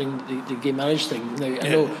papers regarding the gay marriage thing. Now, I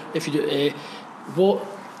know if you do,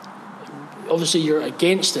 obviously you're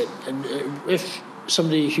against it, and if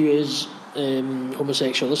somebody who is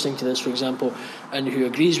homosexual listening to this, for example, and who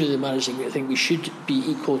agrees with the marriage thing, I think we should be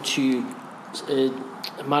equal to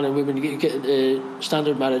man and women get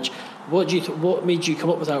standard marriage. What made you come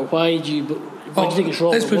up with that? Why do you think it's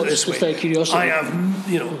wrong? Let's put it this way. Just out of curiosity. I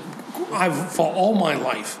have, I've fought all my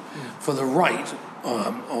life for the right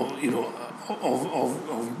of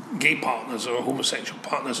gay partners or homosexual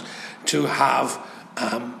partners to have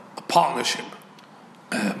a partnership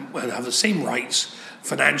and have the same rights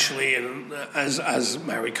financially and as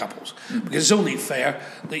married couples, because it's only fair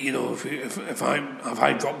that if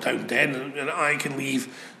I drop down dead and I can leave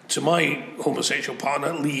to my homosexual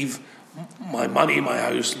partner, leave my money, my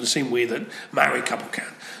house, in the same way that married couple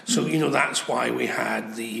can. So that's why we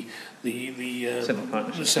had the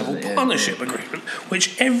civil partnership agreement,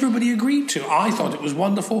 which everybody agreed to. I thought it was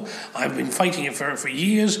wonderful. I've been fighting it for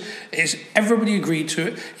years. Everybody agreed to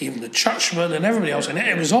it, even the churchmen and everybody else, and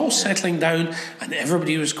it was all settling down, and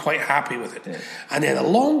everybody was quite happy with it. And then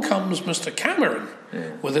along comes Mr. Cameron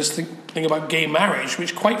with this thing about gay marriage,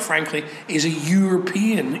 which quite frankly is a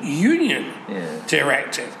European Union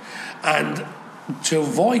directive. And to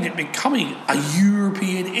avoid it becoming a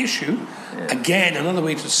European issue, again, another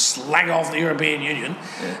way to slag off the European Union,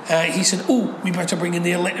 he said, we better bring in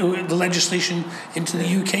the legislation into the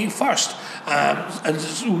UK first,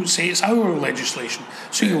 and say it's our legislation.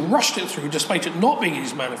 So he rushed it through, despite it not being in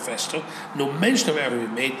his manifesto, no mention of it ever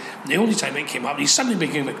being made. And the only time it came up, he suddenly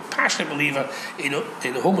became a passionate believer in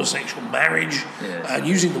homosexual marriage, and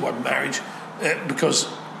using the word marriage because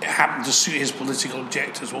it happened to suit his political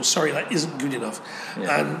objectives. Well, sorry, that isn't good enough.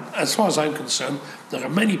 And as far as I'm concerned, there are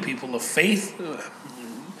many people of faith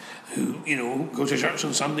who go to church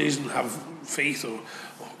on Sundays and have faith, or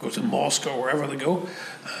go to mosque or wherever they go.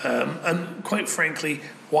 And quite frankly,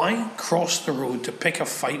 why cross the road to pick a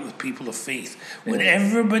fight with people of faith when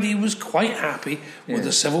everybody was quite happy with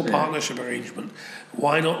the civil partnership arrangement?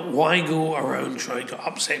 Why not? Why go around trying to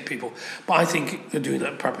upset people? But I think they're doing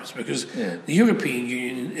that on purpose, because the European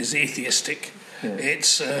Union is atheistic.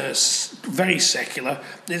 It's very secular.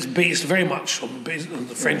 It's based very much on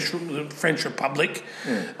the French Republic,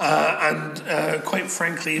 and quite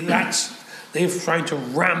frankly, they've tried to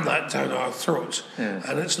ram that down our throats,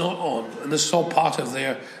 and it's not on. And this is all part of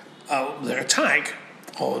their attack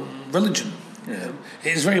on religion.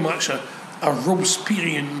 It is very much a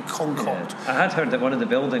Robespierrean concord. I had heard that one of the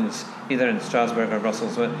buildings, either in Strasbourg or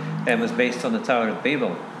Brussels, was based on the Tower of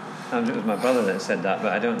Babel. It was my brother that said that,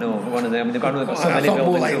 but I don't know. One of them. I mean, they've got so many buildings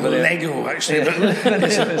more like over Lego, there. actually.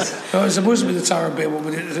 But it's supposed to be the Tower of Babel,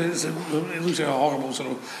 but it looks like a horrible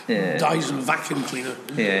sort of Dyson vacuum cleaner.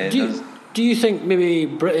 Yeah. Do you think maybe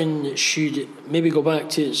Britain should maybe go back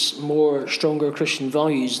to its more stronger Christian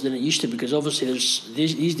values than it used to? Because obviously there's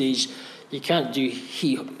these days you can't do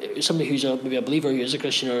somebody who's maybe a believer, who is a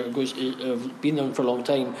Christian or been there for a long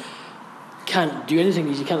time, can't do anything.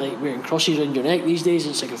 You can't like wearing crosses around your neck these days.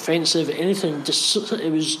 It's like offensive. Anything, just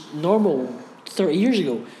it was normal 30 years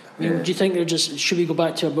ago. I mean, do you think should we go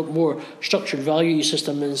back to a bit more structured value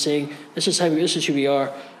system and saying this is who we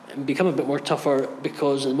are, and become a bit more tougher,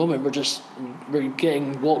 because at the moment we're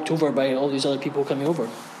getting walked over by all these other people coming over?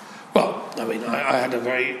 Well, I mean, I had a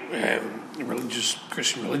very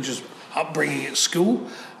Christian religious upbringing at school,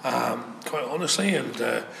 quite honestly, and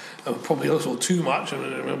probably a little too much. I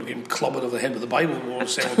remember getting clobbered over the head with the Bible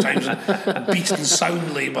several times and beaten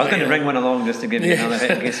soundly by... I was going to bring one along just to give you another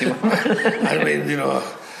hit in case you want. I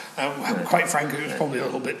mean, quite frankly, it was probably a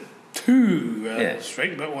little bit too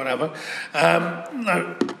strict, but whatever.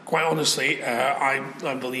 No, quite honestly, I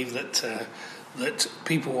believe that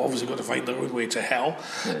people obviously got to find their own way to hell,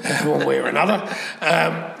 one way or another.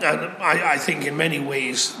 And I think in many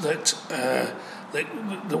ways that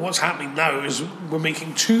what's happening now is we're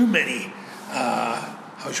making too many,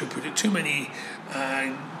 how should I put it, too many,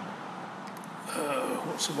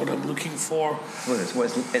 what's the word I'm looking for? Well,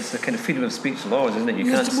 it's the kind of freedom of speech laws, isn't it? You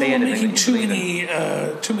can't say anything.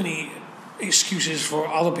 Making too many excuses for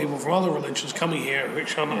other people from other religions coming here,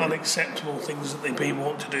 which are unacceptable things that they may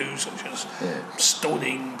want to do, such as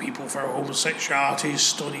stoning people for homosexuality,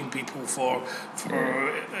 stoning people for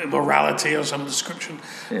immorality or some description.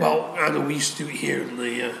 Well, I know we used to do it here in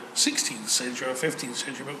the 16th century or 15th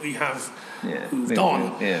century, but we have moved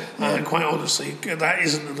on. And quite honestly, that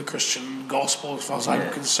isn't in the Christian gospel as far as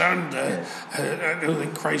I'm concerned. I don't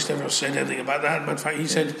think Christ ever said anything about that. In fact, he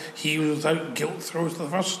said he without guilt throws the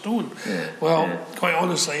first stone. Well, quite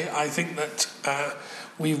honestly, I think that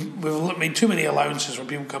we've made too many allowances for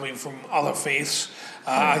people coming from other faiths.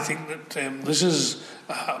 I think that this is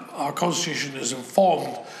our constitution is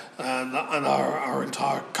informed, and our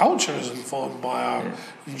entire culture is informed by our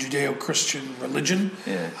Judeo-Christian religion,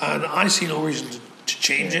 and I see no reason to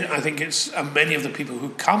change it. I think it's many of the people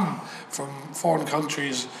who come from foreign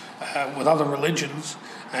countries with other religions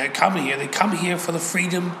come here. They come here for the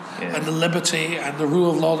freedom and the liberty and the rule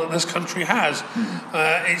of law that this country has.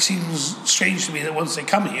 It seems strange to me that once they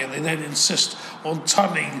come here, they then insist on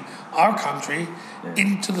turning our country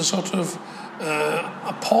into the sort of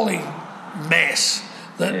appalling mess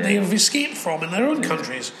that they have escaped from in their own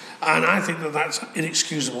countries. And I think that that's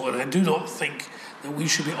inexcusable, and I do not think that we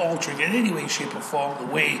should be altering in any way, shape or form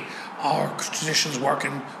the way our traditions work,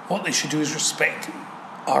 and what they should do is respect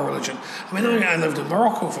our religion. I mean, I lived in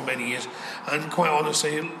Morocco for many years, and quite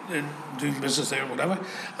honestly, in doing business there and whatever,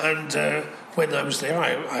 and when I was there,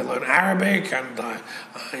 I learned Arabic, and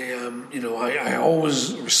I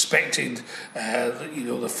always respected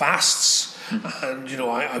the fasts, and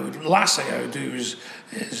last thing I would do is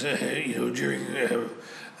during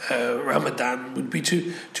Ramadan would be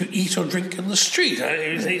to eat or drink in the street.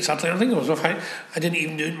 It's something I think of. I didn't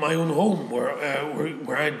even do it in my own home, where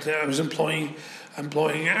I was employing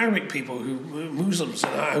Arabic people, Muslims,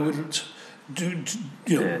 and I wouldn't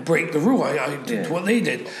break the rule. I did what they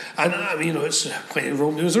did, and I mean, it's when in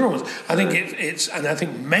Rome there was the Romans. I think and I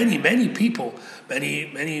think many people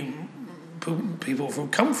who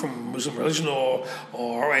come from Muslim religion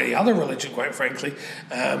or any other religion, quite frankly,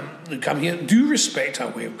 who come here do respect our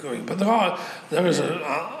way of going. But there is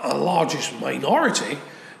a largest minority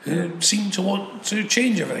who seem to want to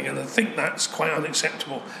change everything, and I think that's quite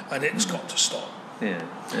unacceptable, and it's got to stop.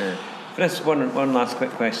 Chris, one last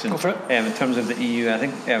quick question. Go for it. In terms of the EU, I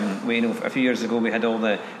think we a few years ago we had all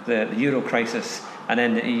the Euro crisis, and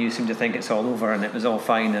then the EU seem to think it's all over and it was all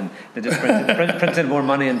fine, and they just printed more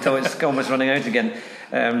money until it's almost running out again.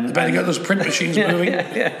 They better get those print machines moving.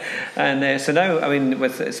 Yeah. And so now, I mean,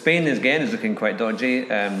 with Spain again is looking quite dodgy.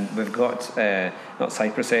 We've got not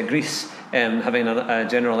Cyprus, Greece having a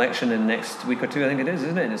general election in next week or two. I think it is,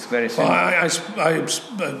 isn't it? It's very soon. Well, I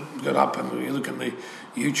got up, and you look at the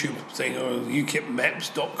YouTube thing or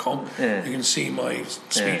ukipmeps.com, you can see my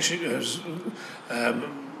speech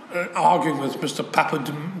arguing with Mr.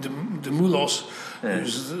 Papadimoulos,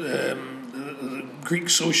 who's the Greek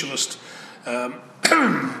socialist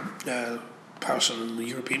person in the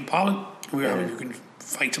European Parliament. You can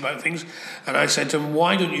fight about things, and I said to him,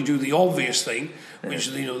 "Why don't you do the obvious thing, which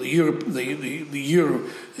the euro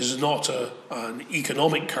is not an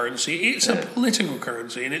economic currency; it's a political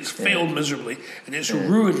currency, and it's failed miserably, and it's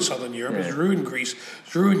ruined Southern Europe, it's ruined Greece,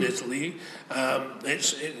 it's ruined Italy,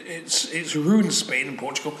 it's ruined Spain and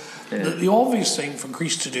Portugal. The obvious thing for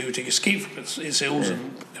Greece to do to escape from its ills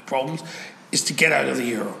and problems is to get out of the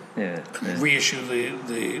euro and reissue the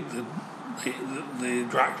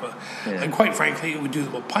drachma, and quite frankly, it would do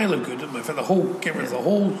them a pile of good. Get rid of the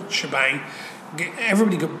whole shebang.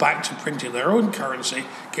 Everybody go back to printing their own currency.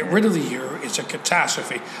 Get rid of the euro. It's a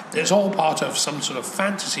catastrophe. It's all part of some sort of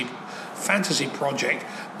fantasy project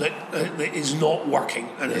that is not working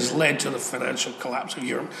and has led to the financial collapse of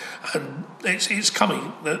Europe. And it's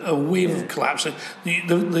coming. A wave of collapse.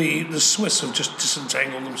 The Swiss have just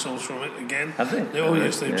disentangled themselves from it again. Have they?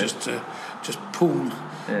 They've just pulled.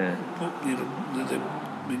 They've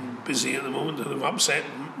been busy at the moment. They've upset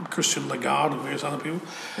Christian Lagarde and various other people.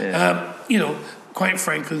 Quite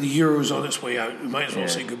frankly, the euro's on its way out. We might as well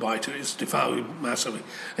say goodbye to it. It's devalued massively.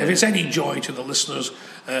 If it's any joy to the listeners,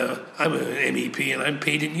 I'm an MEP and I'm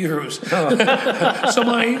paid in euros. So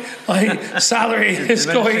my salary is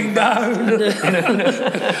going down.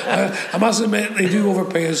 I must admit, they do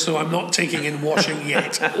overpay us, so I'm not taking in washing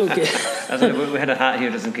yet. Okay. We had a hat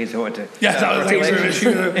here just in case you want to. Yeah, thanks very much.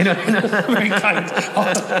 Very kind.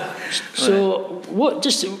 So,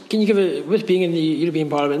 can you give with being in the European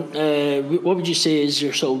Parliament, what would you say is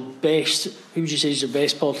your sort of best? Who would you say is your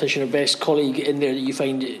best politician or best colleague in there that you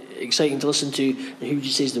find exciting to listen to, and who would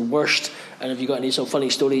you say is the worst? And have you got any sort of funny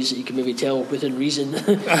stories that you can maybe tell within reason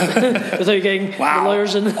without getting the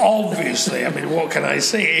lawyers in? Obviously, I mean, what can I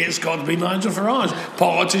say? It's got to be Nigel Farage,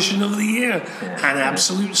 Politician of the Year, an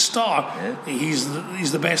absolute star. He's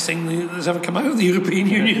the best thing that's ever come out of the European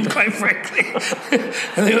Union, quite frankly.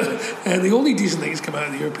 and the only decent thing that's come out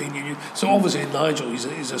of the European Union. So obviously, Nigel,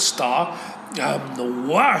 he's a star. The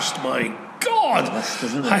worst, my God, the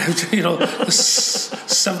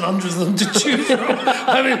 700 of them to choose from.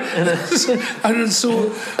 I mean, and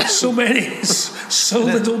so many, so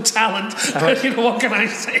little talent. What can I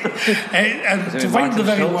say? And to find the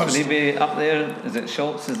very worst. Would he be up there? Is it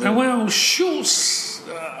Schultz? Well, Schultz.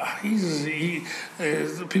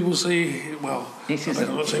 People say, well, I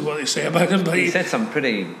don't want to say what they say about him, but he said some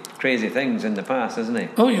pretty crazy things in the past, hasn't he?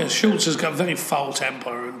 Oh yeah, Schultz has got a very foul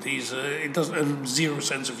temper, and he doesn't have zero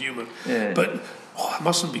sense of humour. But I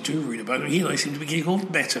mustn't be too worried about him. He and I seem to be getting on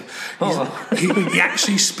better. He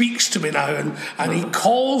actually speaks to me now, and he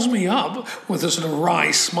calls me up with a sort of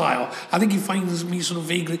wry smile. I think he finds me sort of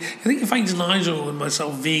vaguely. I think he finds Nigel and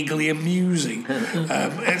myself vaguely amusing.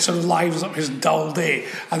 It sort of livens up his dull day.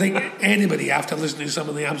 I think anybody, after listening to some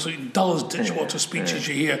of the absolute dullest ditchwater speeches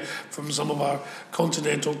you hear from some of our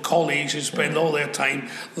continental colleagues who spend all their time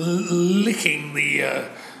licking the.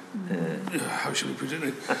 How should we put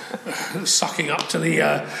it? Sucking up to the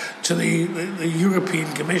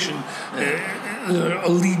European Commission,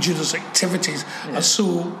 allegiance activities are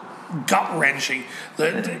so gut-wrenching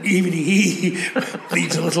that even he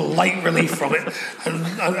needs a little light relief from it, and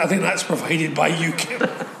I think that's provided by UKIP.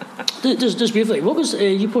 Just briefly, what was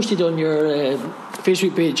you posted on your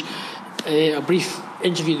Facebook page a brief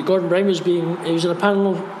interview that Gordon Brown was in a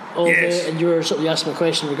panel of, and you were sort of asking a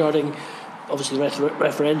question regarding obviously the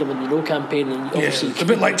referendum and the No campaign, and obviously it's a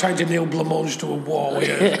bit like trying to nail blancmange to a wall,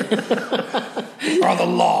 rather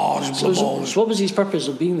large blancmange. So what was his purpose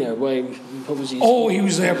of being there? What was his? Oh, he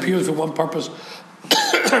was there purely for one purpose,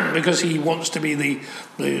 because he wants to be the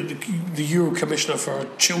Euro Commissioner for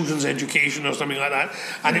Children's Education or something like that,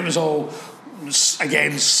 and it was all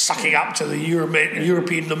again, sucking up to the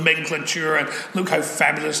European nomenclature and look how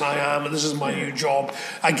fabulous I am and this is my new job.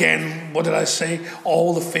 Again, what did I say?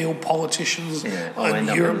 All the failed politicians in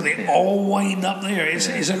Europe, they all wind up there.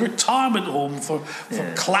 It's a retirement home for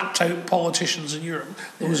clapped out politicians in Europe.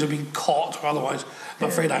 Those have been caught, or otherwise. I'm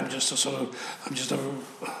afraid I'm just a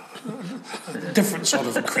different sort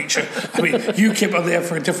of a creature. I mean, UKIP are there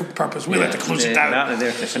for a different purpose. We like to close it down. They're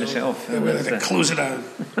there to finish it off. We like to close it down.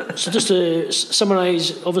 So just to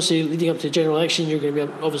summarise, obviously leading up to the general election, you're going to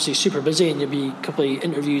be obviously super busy, and you'll be a couple of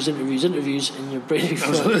interviews, and your brain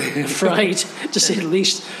will be fried, to say the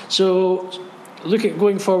least. So, look at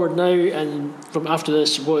going forward now, and from after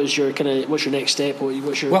this, what's your next step?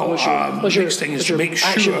 What's your next thing is to make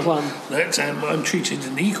sure plan? that I'm treated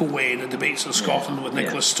in an equal way in the debates in Scotland with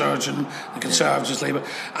Nicola Sturgeon, the Conservatives, Labour,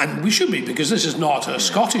 and we should be, because this is not a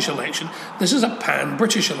Scottish election. This is a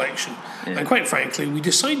pan-British election, and quite frankly, we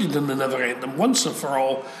decided in the Never-Ending once and for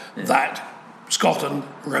all that Scotland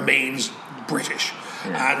remains British,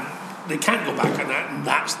 and they can't go back on that, and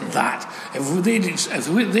that's that. If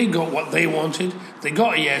they got what they wanted, they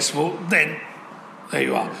got a yes vote, then there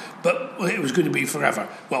you are. But it was going to be forever.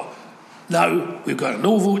 Well, now we've got a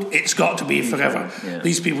no vote, it's got to be forever.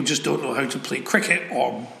 These people just don't know how to play cricket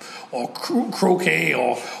or croquet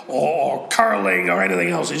or curling or anything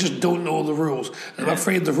else. They just don't know the rules. And I'm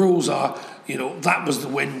afraid the rules are, that was the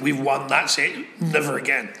win, we've won, that's it, never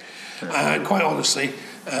again. And quite honestly,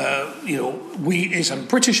 it's a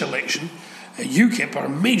British election. UKIP are a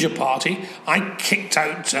major party. I kicked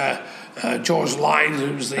out George Lyon,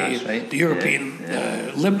 who was the European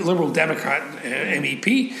Liberal Democrat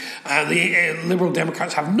MEP. The Liberal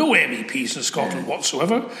Democrats have no MEPs in Scotland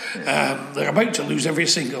whatsoever. They're about to lose every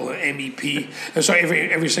single MEP,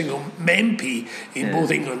 every single MP in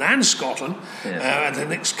both England and Scotland. At the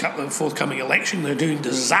next forthcoming election, they're doing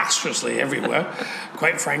disastrously everywhere.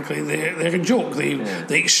 Quite frankly, they're a joke.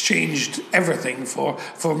 They exchanged everything for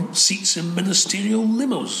seats in ministerial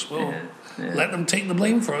limos. Well. Let them take the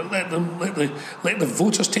blame for it. Let the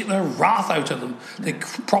voters take their wrath out of them. They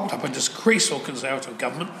propped up a disgraceful Conservative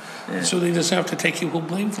government, so they deserve to take equal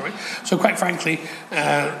blame for it. So, quite frankly,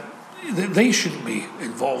 they shouldn't be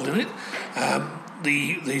involved in it.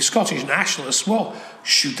 The Scottish nationalists, well,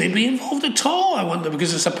 should they be involved at all? I wonder,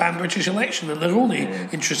 because it's a pan-British election and they're only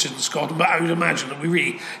interested in Scotland. But I would imagine that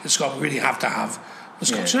in Scotland, we really have to have. The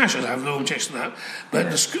Scottish Nationals have no objection to that, but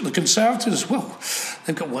the Conservatives, well,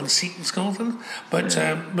 they've got one seat in Scotland, but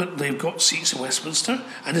they've got seats in Westminster,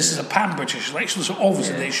 and this is a pan-British election, so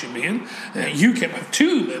obviously they should be in. UKIP have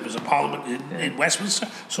 2 members of Parliament in Westminster,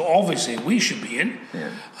 so obviously we should be in.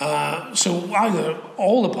 So either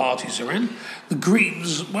all the parties are in. The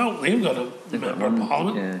Greens, well, they've got a member of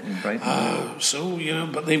Parliament.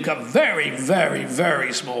 But they've got very, very,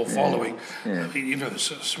 very small following. I mean,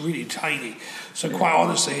 it's really tiny. So quite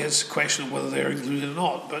honestly, it's a question of whether they're included or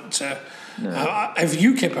not. But if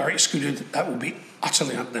UKIP are excluded, that will be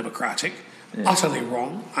utterly undemocratic, utterly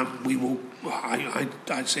wrong, and we will.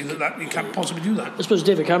 I'd say that you can't possibly do that. I suppose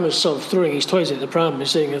David Cameron's sort of throwing his toys at the pram. He's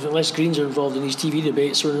saying if unless Greens are involved in these TV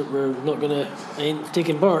debates, we're not going to ain't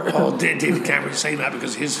taking part. David Cameron's saying that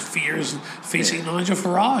because his fears facing Nigel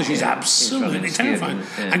Farage. He's absolutely terrified,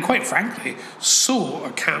 and quite frankly, so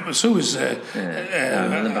is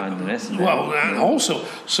Miliband and the rest. And also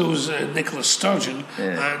so is Nicola Sturgeon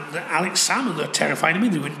and Alex Salmond. They're terrified of me.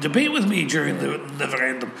 They wouldn't debate with me during the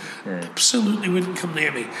Never-Ending. Absolutely wouldn't come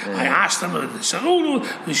near me. I asked them, and they said,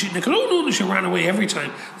 she ran away every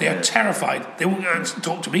time. They are terrified. They won't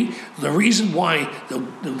talk to me. The reason why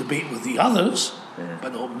they'll debate with the others,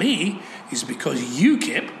 but not me, is because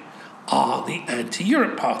UKIP are the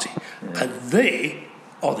anti-Europe party, and they,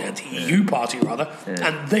 or the anti-EU party rather,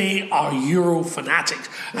 and they are Euro fanatics,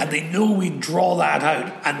 and they know we draw that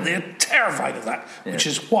out, and they're terrified of that, which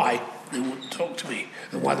is why they won't talk to me,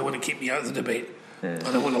 and why they want to keep me out of the debate, and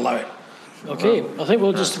I won't allow it. Okay, I think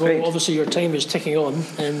obviously your time is ticking on,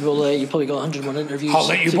 and you probably got 101 interviews. I'll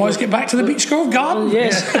let you boys get back to the Beechgrove Garden.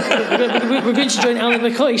 Yes, we're going to join Alan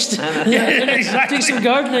McCoist. Exactly. Do some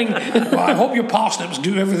gardening. Well, I hope your parsnips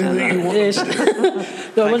do everything that you want. Yes.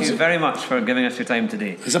 Thank you very much for giving us your time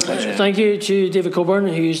today. It's a pleasure. Thank you to David Coburn,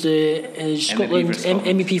 who's the Scotland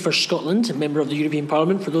MEP for Scotland, a member of the European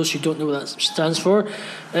Parliament, for those who don't know what that stands for.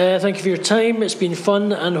 Thank you for your time. It's been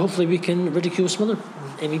fun, and hopefully we can ridicule some other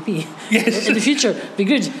MEP in the future. Be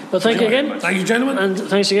good. But thank you again. Thank you, gentlemen. And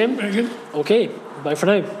thanks again. Very good. Okay, bye for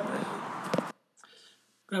now.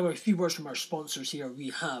 Now, a few words from our sponsors here.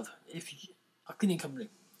 We have a cleaning company,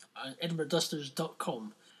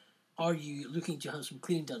 EdinburghDusters.com. Are you looking to have some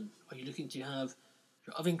cleaning done? Are you looking to have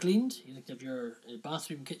your oven cleaned? Are you looking to have your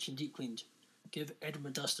bathroom, kitchen deep cleaned? give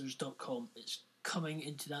EdinburghDusters.com. It's coming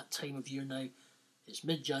into that time of year now. It's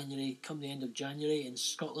mid-January, come the end of January in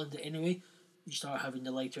Scotland anyway, you start having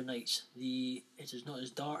the lighter nights. It is not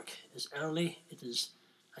as dark as early,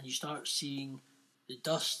 and you start seeing the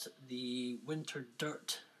dust, the winter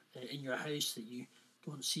dirt in your house that you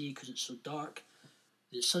don't see because it's so dark.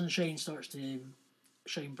 The sunshine starts to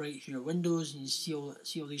shine bright through your windows, and you see all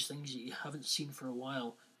these things that you haven't seen for a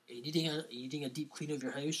while. Are you needing a deep clean of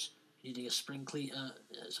your house? Are you needing some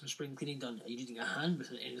spring cleaning done? Are you needing a hand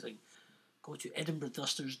with anything? Go to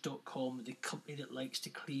EdinburghDusters.com, the company that likes to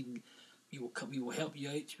clean. We will help you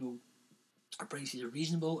out. Our prices are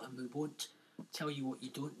reasonable, and we won't tell you what you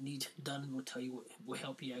don't need done. We'll tell you what will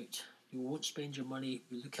help you out. We won't spend your money.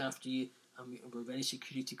 We look after you, and we're very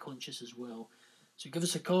security conscious as well. So give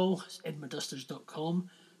us a call. It's EdinburghDusters.com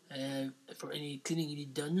for any cleaning you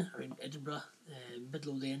need done around Edinburgh, Mid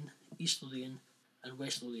Lothian, East Lothian, and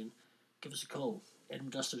West Lothian. Give us a call.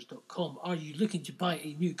 EdinburghDusters.com. Are you looking to buy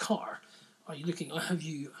a new car?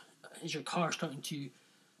 Is your car starting to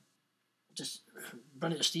just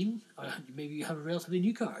run out of steam? Or maybe you have a relatively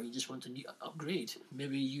new car. You just want a new upgrade.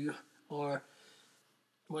 Maybe you want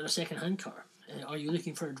a second-hand car. Are you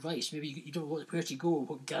looking for advice? Maybe you don't know where to go,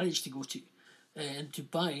 what garage to go to, and to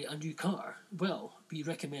buy a new car. Well, we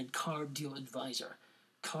recommend Car Deal Advisor.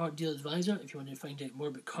 Car Deal Advisor. If you want to find out more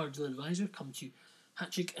about Car Deal Advisor, come to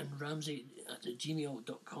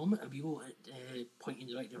HatrickandRamsey@gmail.com, and we will point you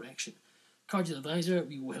in the right direction. Car Deal Advisor,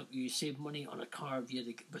 we will help you save money on a car with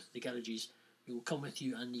the garages. We will come with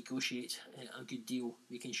you and negotiate a good deal,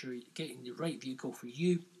 making sure you're getting the right vehicle for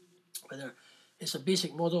you, whether it's a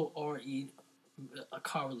basic model or a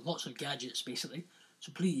car with lots of gadgets, basically.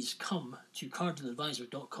 So please come to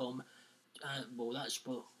cardealadvisor.com. That's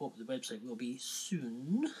what the website will be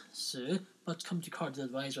soon, but come to Car Deal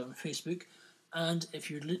Advisor on Facebook. And if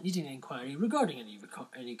you're needing an inquiry regarding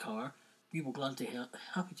any car, we will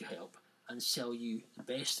happy to help and sell you the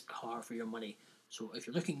best car for your money. So if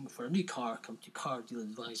you're looking for a new car, come to Car Deal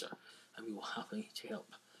Advisor, and we will happy to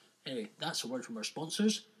help. Anyway, that's a word from our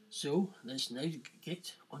sponsors. So let's now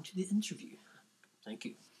get onto the interview. Thank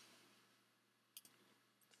you.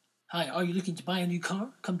 Hi, are you looking to buy a new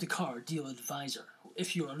car? Come to Car Deal Advisor.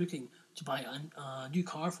 If you are looking to buy a new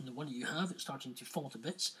car from the one that you have, it's starting to fall to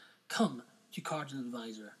bits, come to Car Deal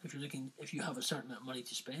Advisor. If you have a certain amount of money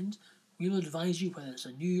to spend, we will advise you whether it's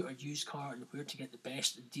a new or used car and where to get the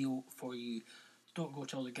best deal for you. Don't go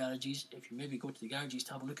to all the garages. If you maybe go to the garages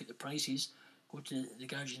to have a look at the prices, go to the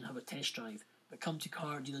garages and have a test drive. But come to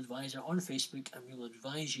Car Deal Advisor on Facebook, and we will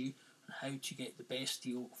advise you on how to get the best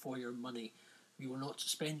deal for your money. We will not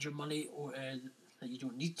spend your money that you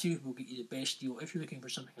don't need to. We'll get you the best deal. If you're looking for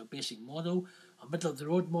something, a basic model, a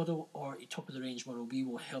middle-of-the-road model, or a top-of-the-range model, we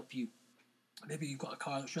will help you. Maybe you've got a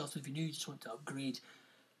car that's relatively new, you just want to upgrade.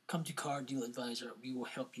 Come to Car Deal Advisor. We will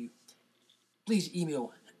help you. Please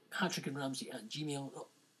email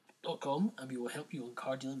HatrickandRamsey@gmail.com, and we will help you on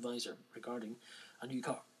Car Deal Advisor regarding a new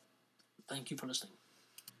car. Thank you for listening.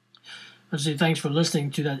 I'd say thanks for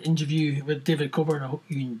listening to that interview with David Coburn. I hope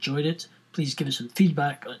you enjoyed it. Please give us some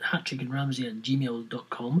feedback at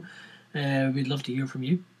HatrickandRamsey@gmail.com. We'd love to hear from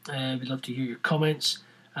you. We'd love to hear your comments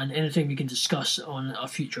and anything we can discuss on a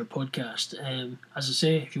future podcast. As I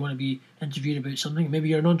say, if you want to be interviewed about something, maybe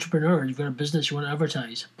you're an entrepreneur, you've got a business you want to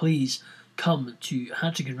advertise, please come to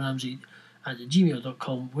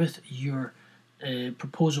HatrickandRamsey@gmail.com with your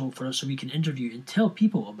proposal for us so we can interview and tell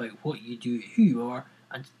people about what you do, who you are,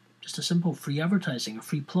 and just a simple free advertising, a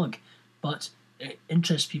free plug. But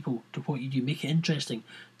interest people to what you do, make it interesting.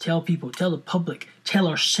 Tell people, tell the public, tell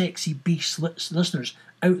our sexy beast listeners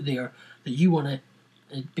out there that you want to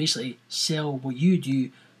basically sell what you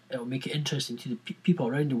do. It'll make it interesting to the people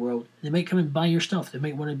around the world. They might come and buy your stuff. They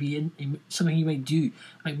might want to be in something you might do. It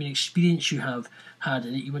might be an experience you have had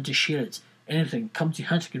and that you want to share it. Anything, come to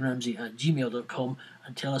HatrickandRamsey@gmail.com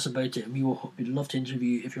and tell us about it, and we'd love to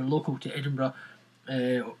interview you. If you're local to Edinburgh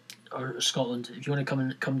or Scotland, if you want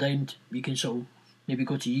to come down, we can sort of maybe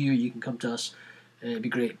go to you, or you can come to us. It'd be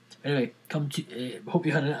great. Anyway, hope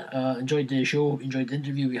you had enjoyed the show, enjoyed the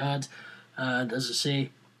interview we had, and as I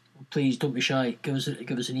say, please don't be shy. Give us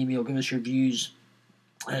an email, give us your views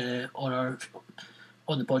on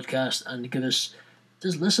the podcast, and just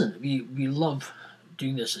listen. We love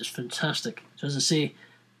doing this. It's fantastic. So as I say,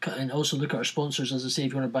 and also look at our sponsors. As I say,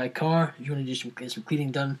 if you want to buy a car, if you want to get some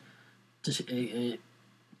cleaning done, just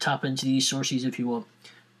tap into these sources if you want.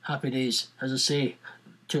 Happy days. As I say,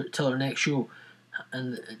 till our next show,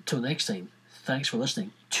 and until next time, thanks for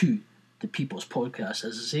listening to the People's Podcast.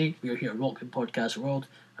 As I say, we are here at Rock and Podcast World,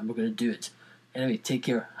 and we're going to do it. Anyway, take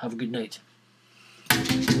care. Have a good night.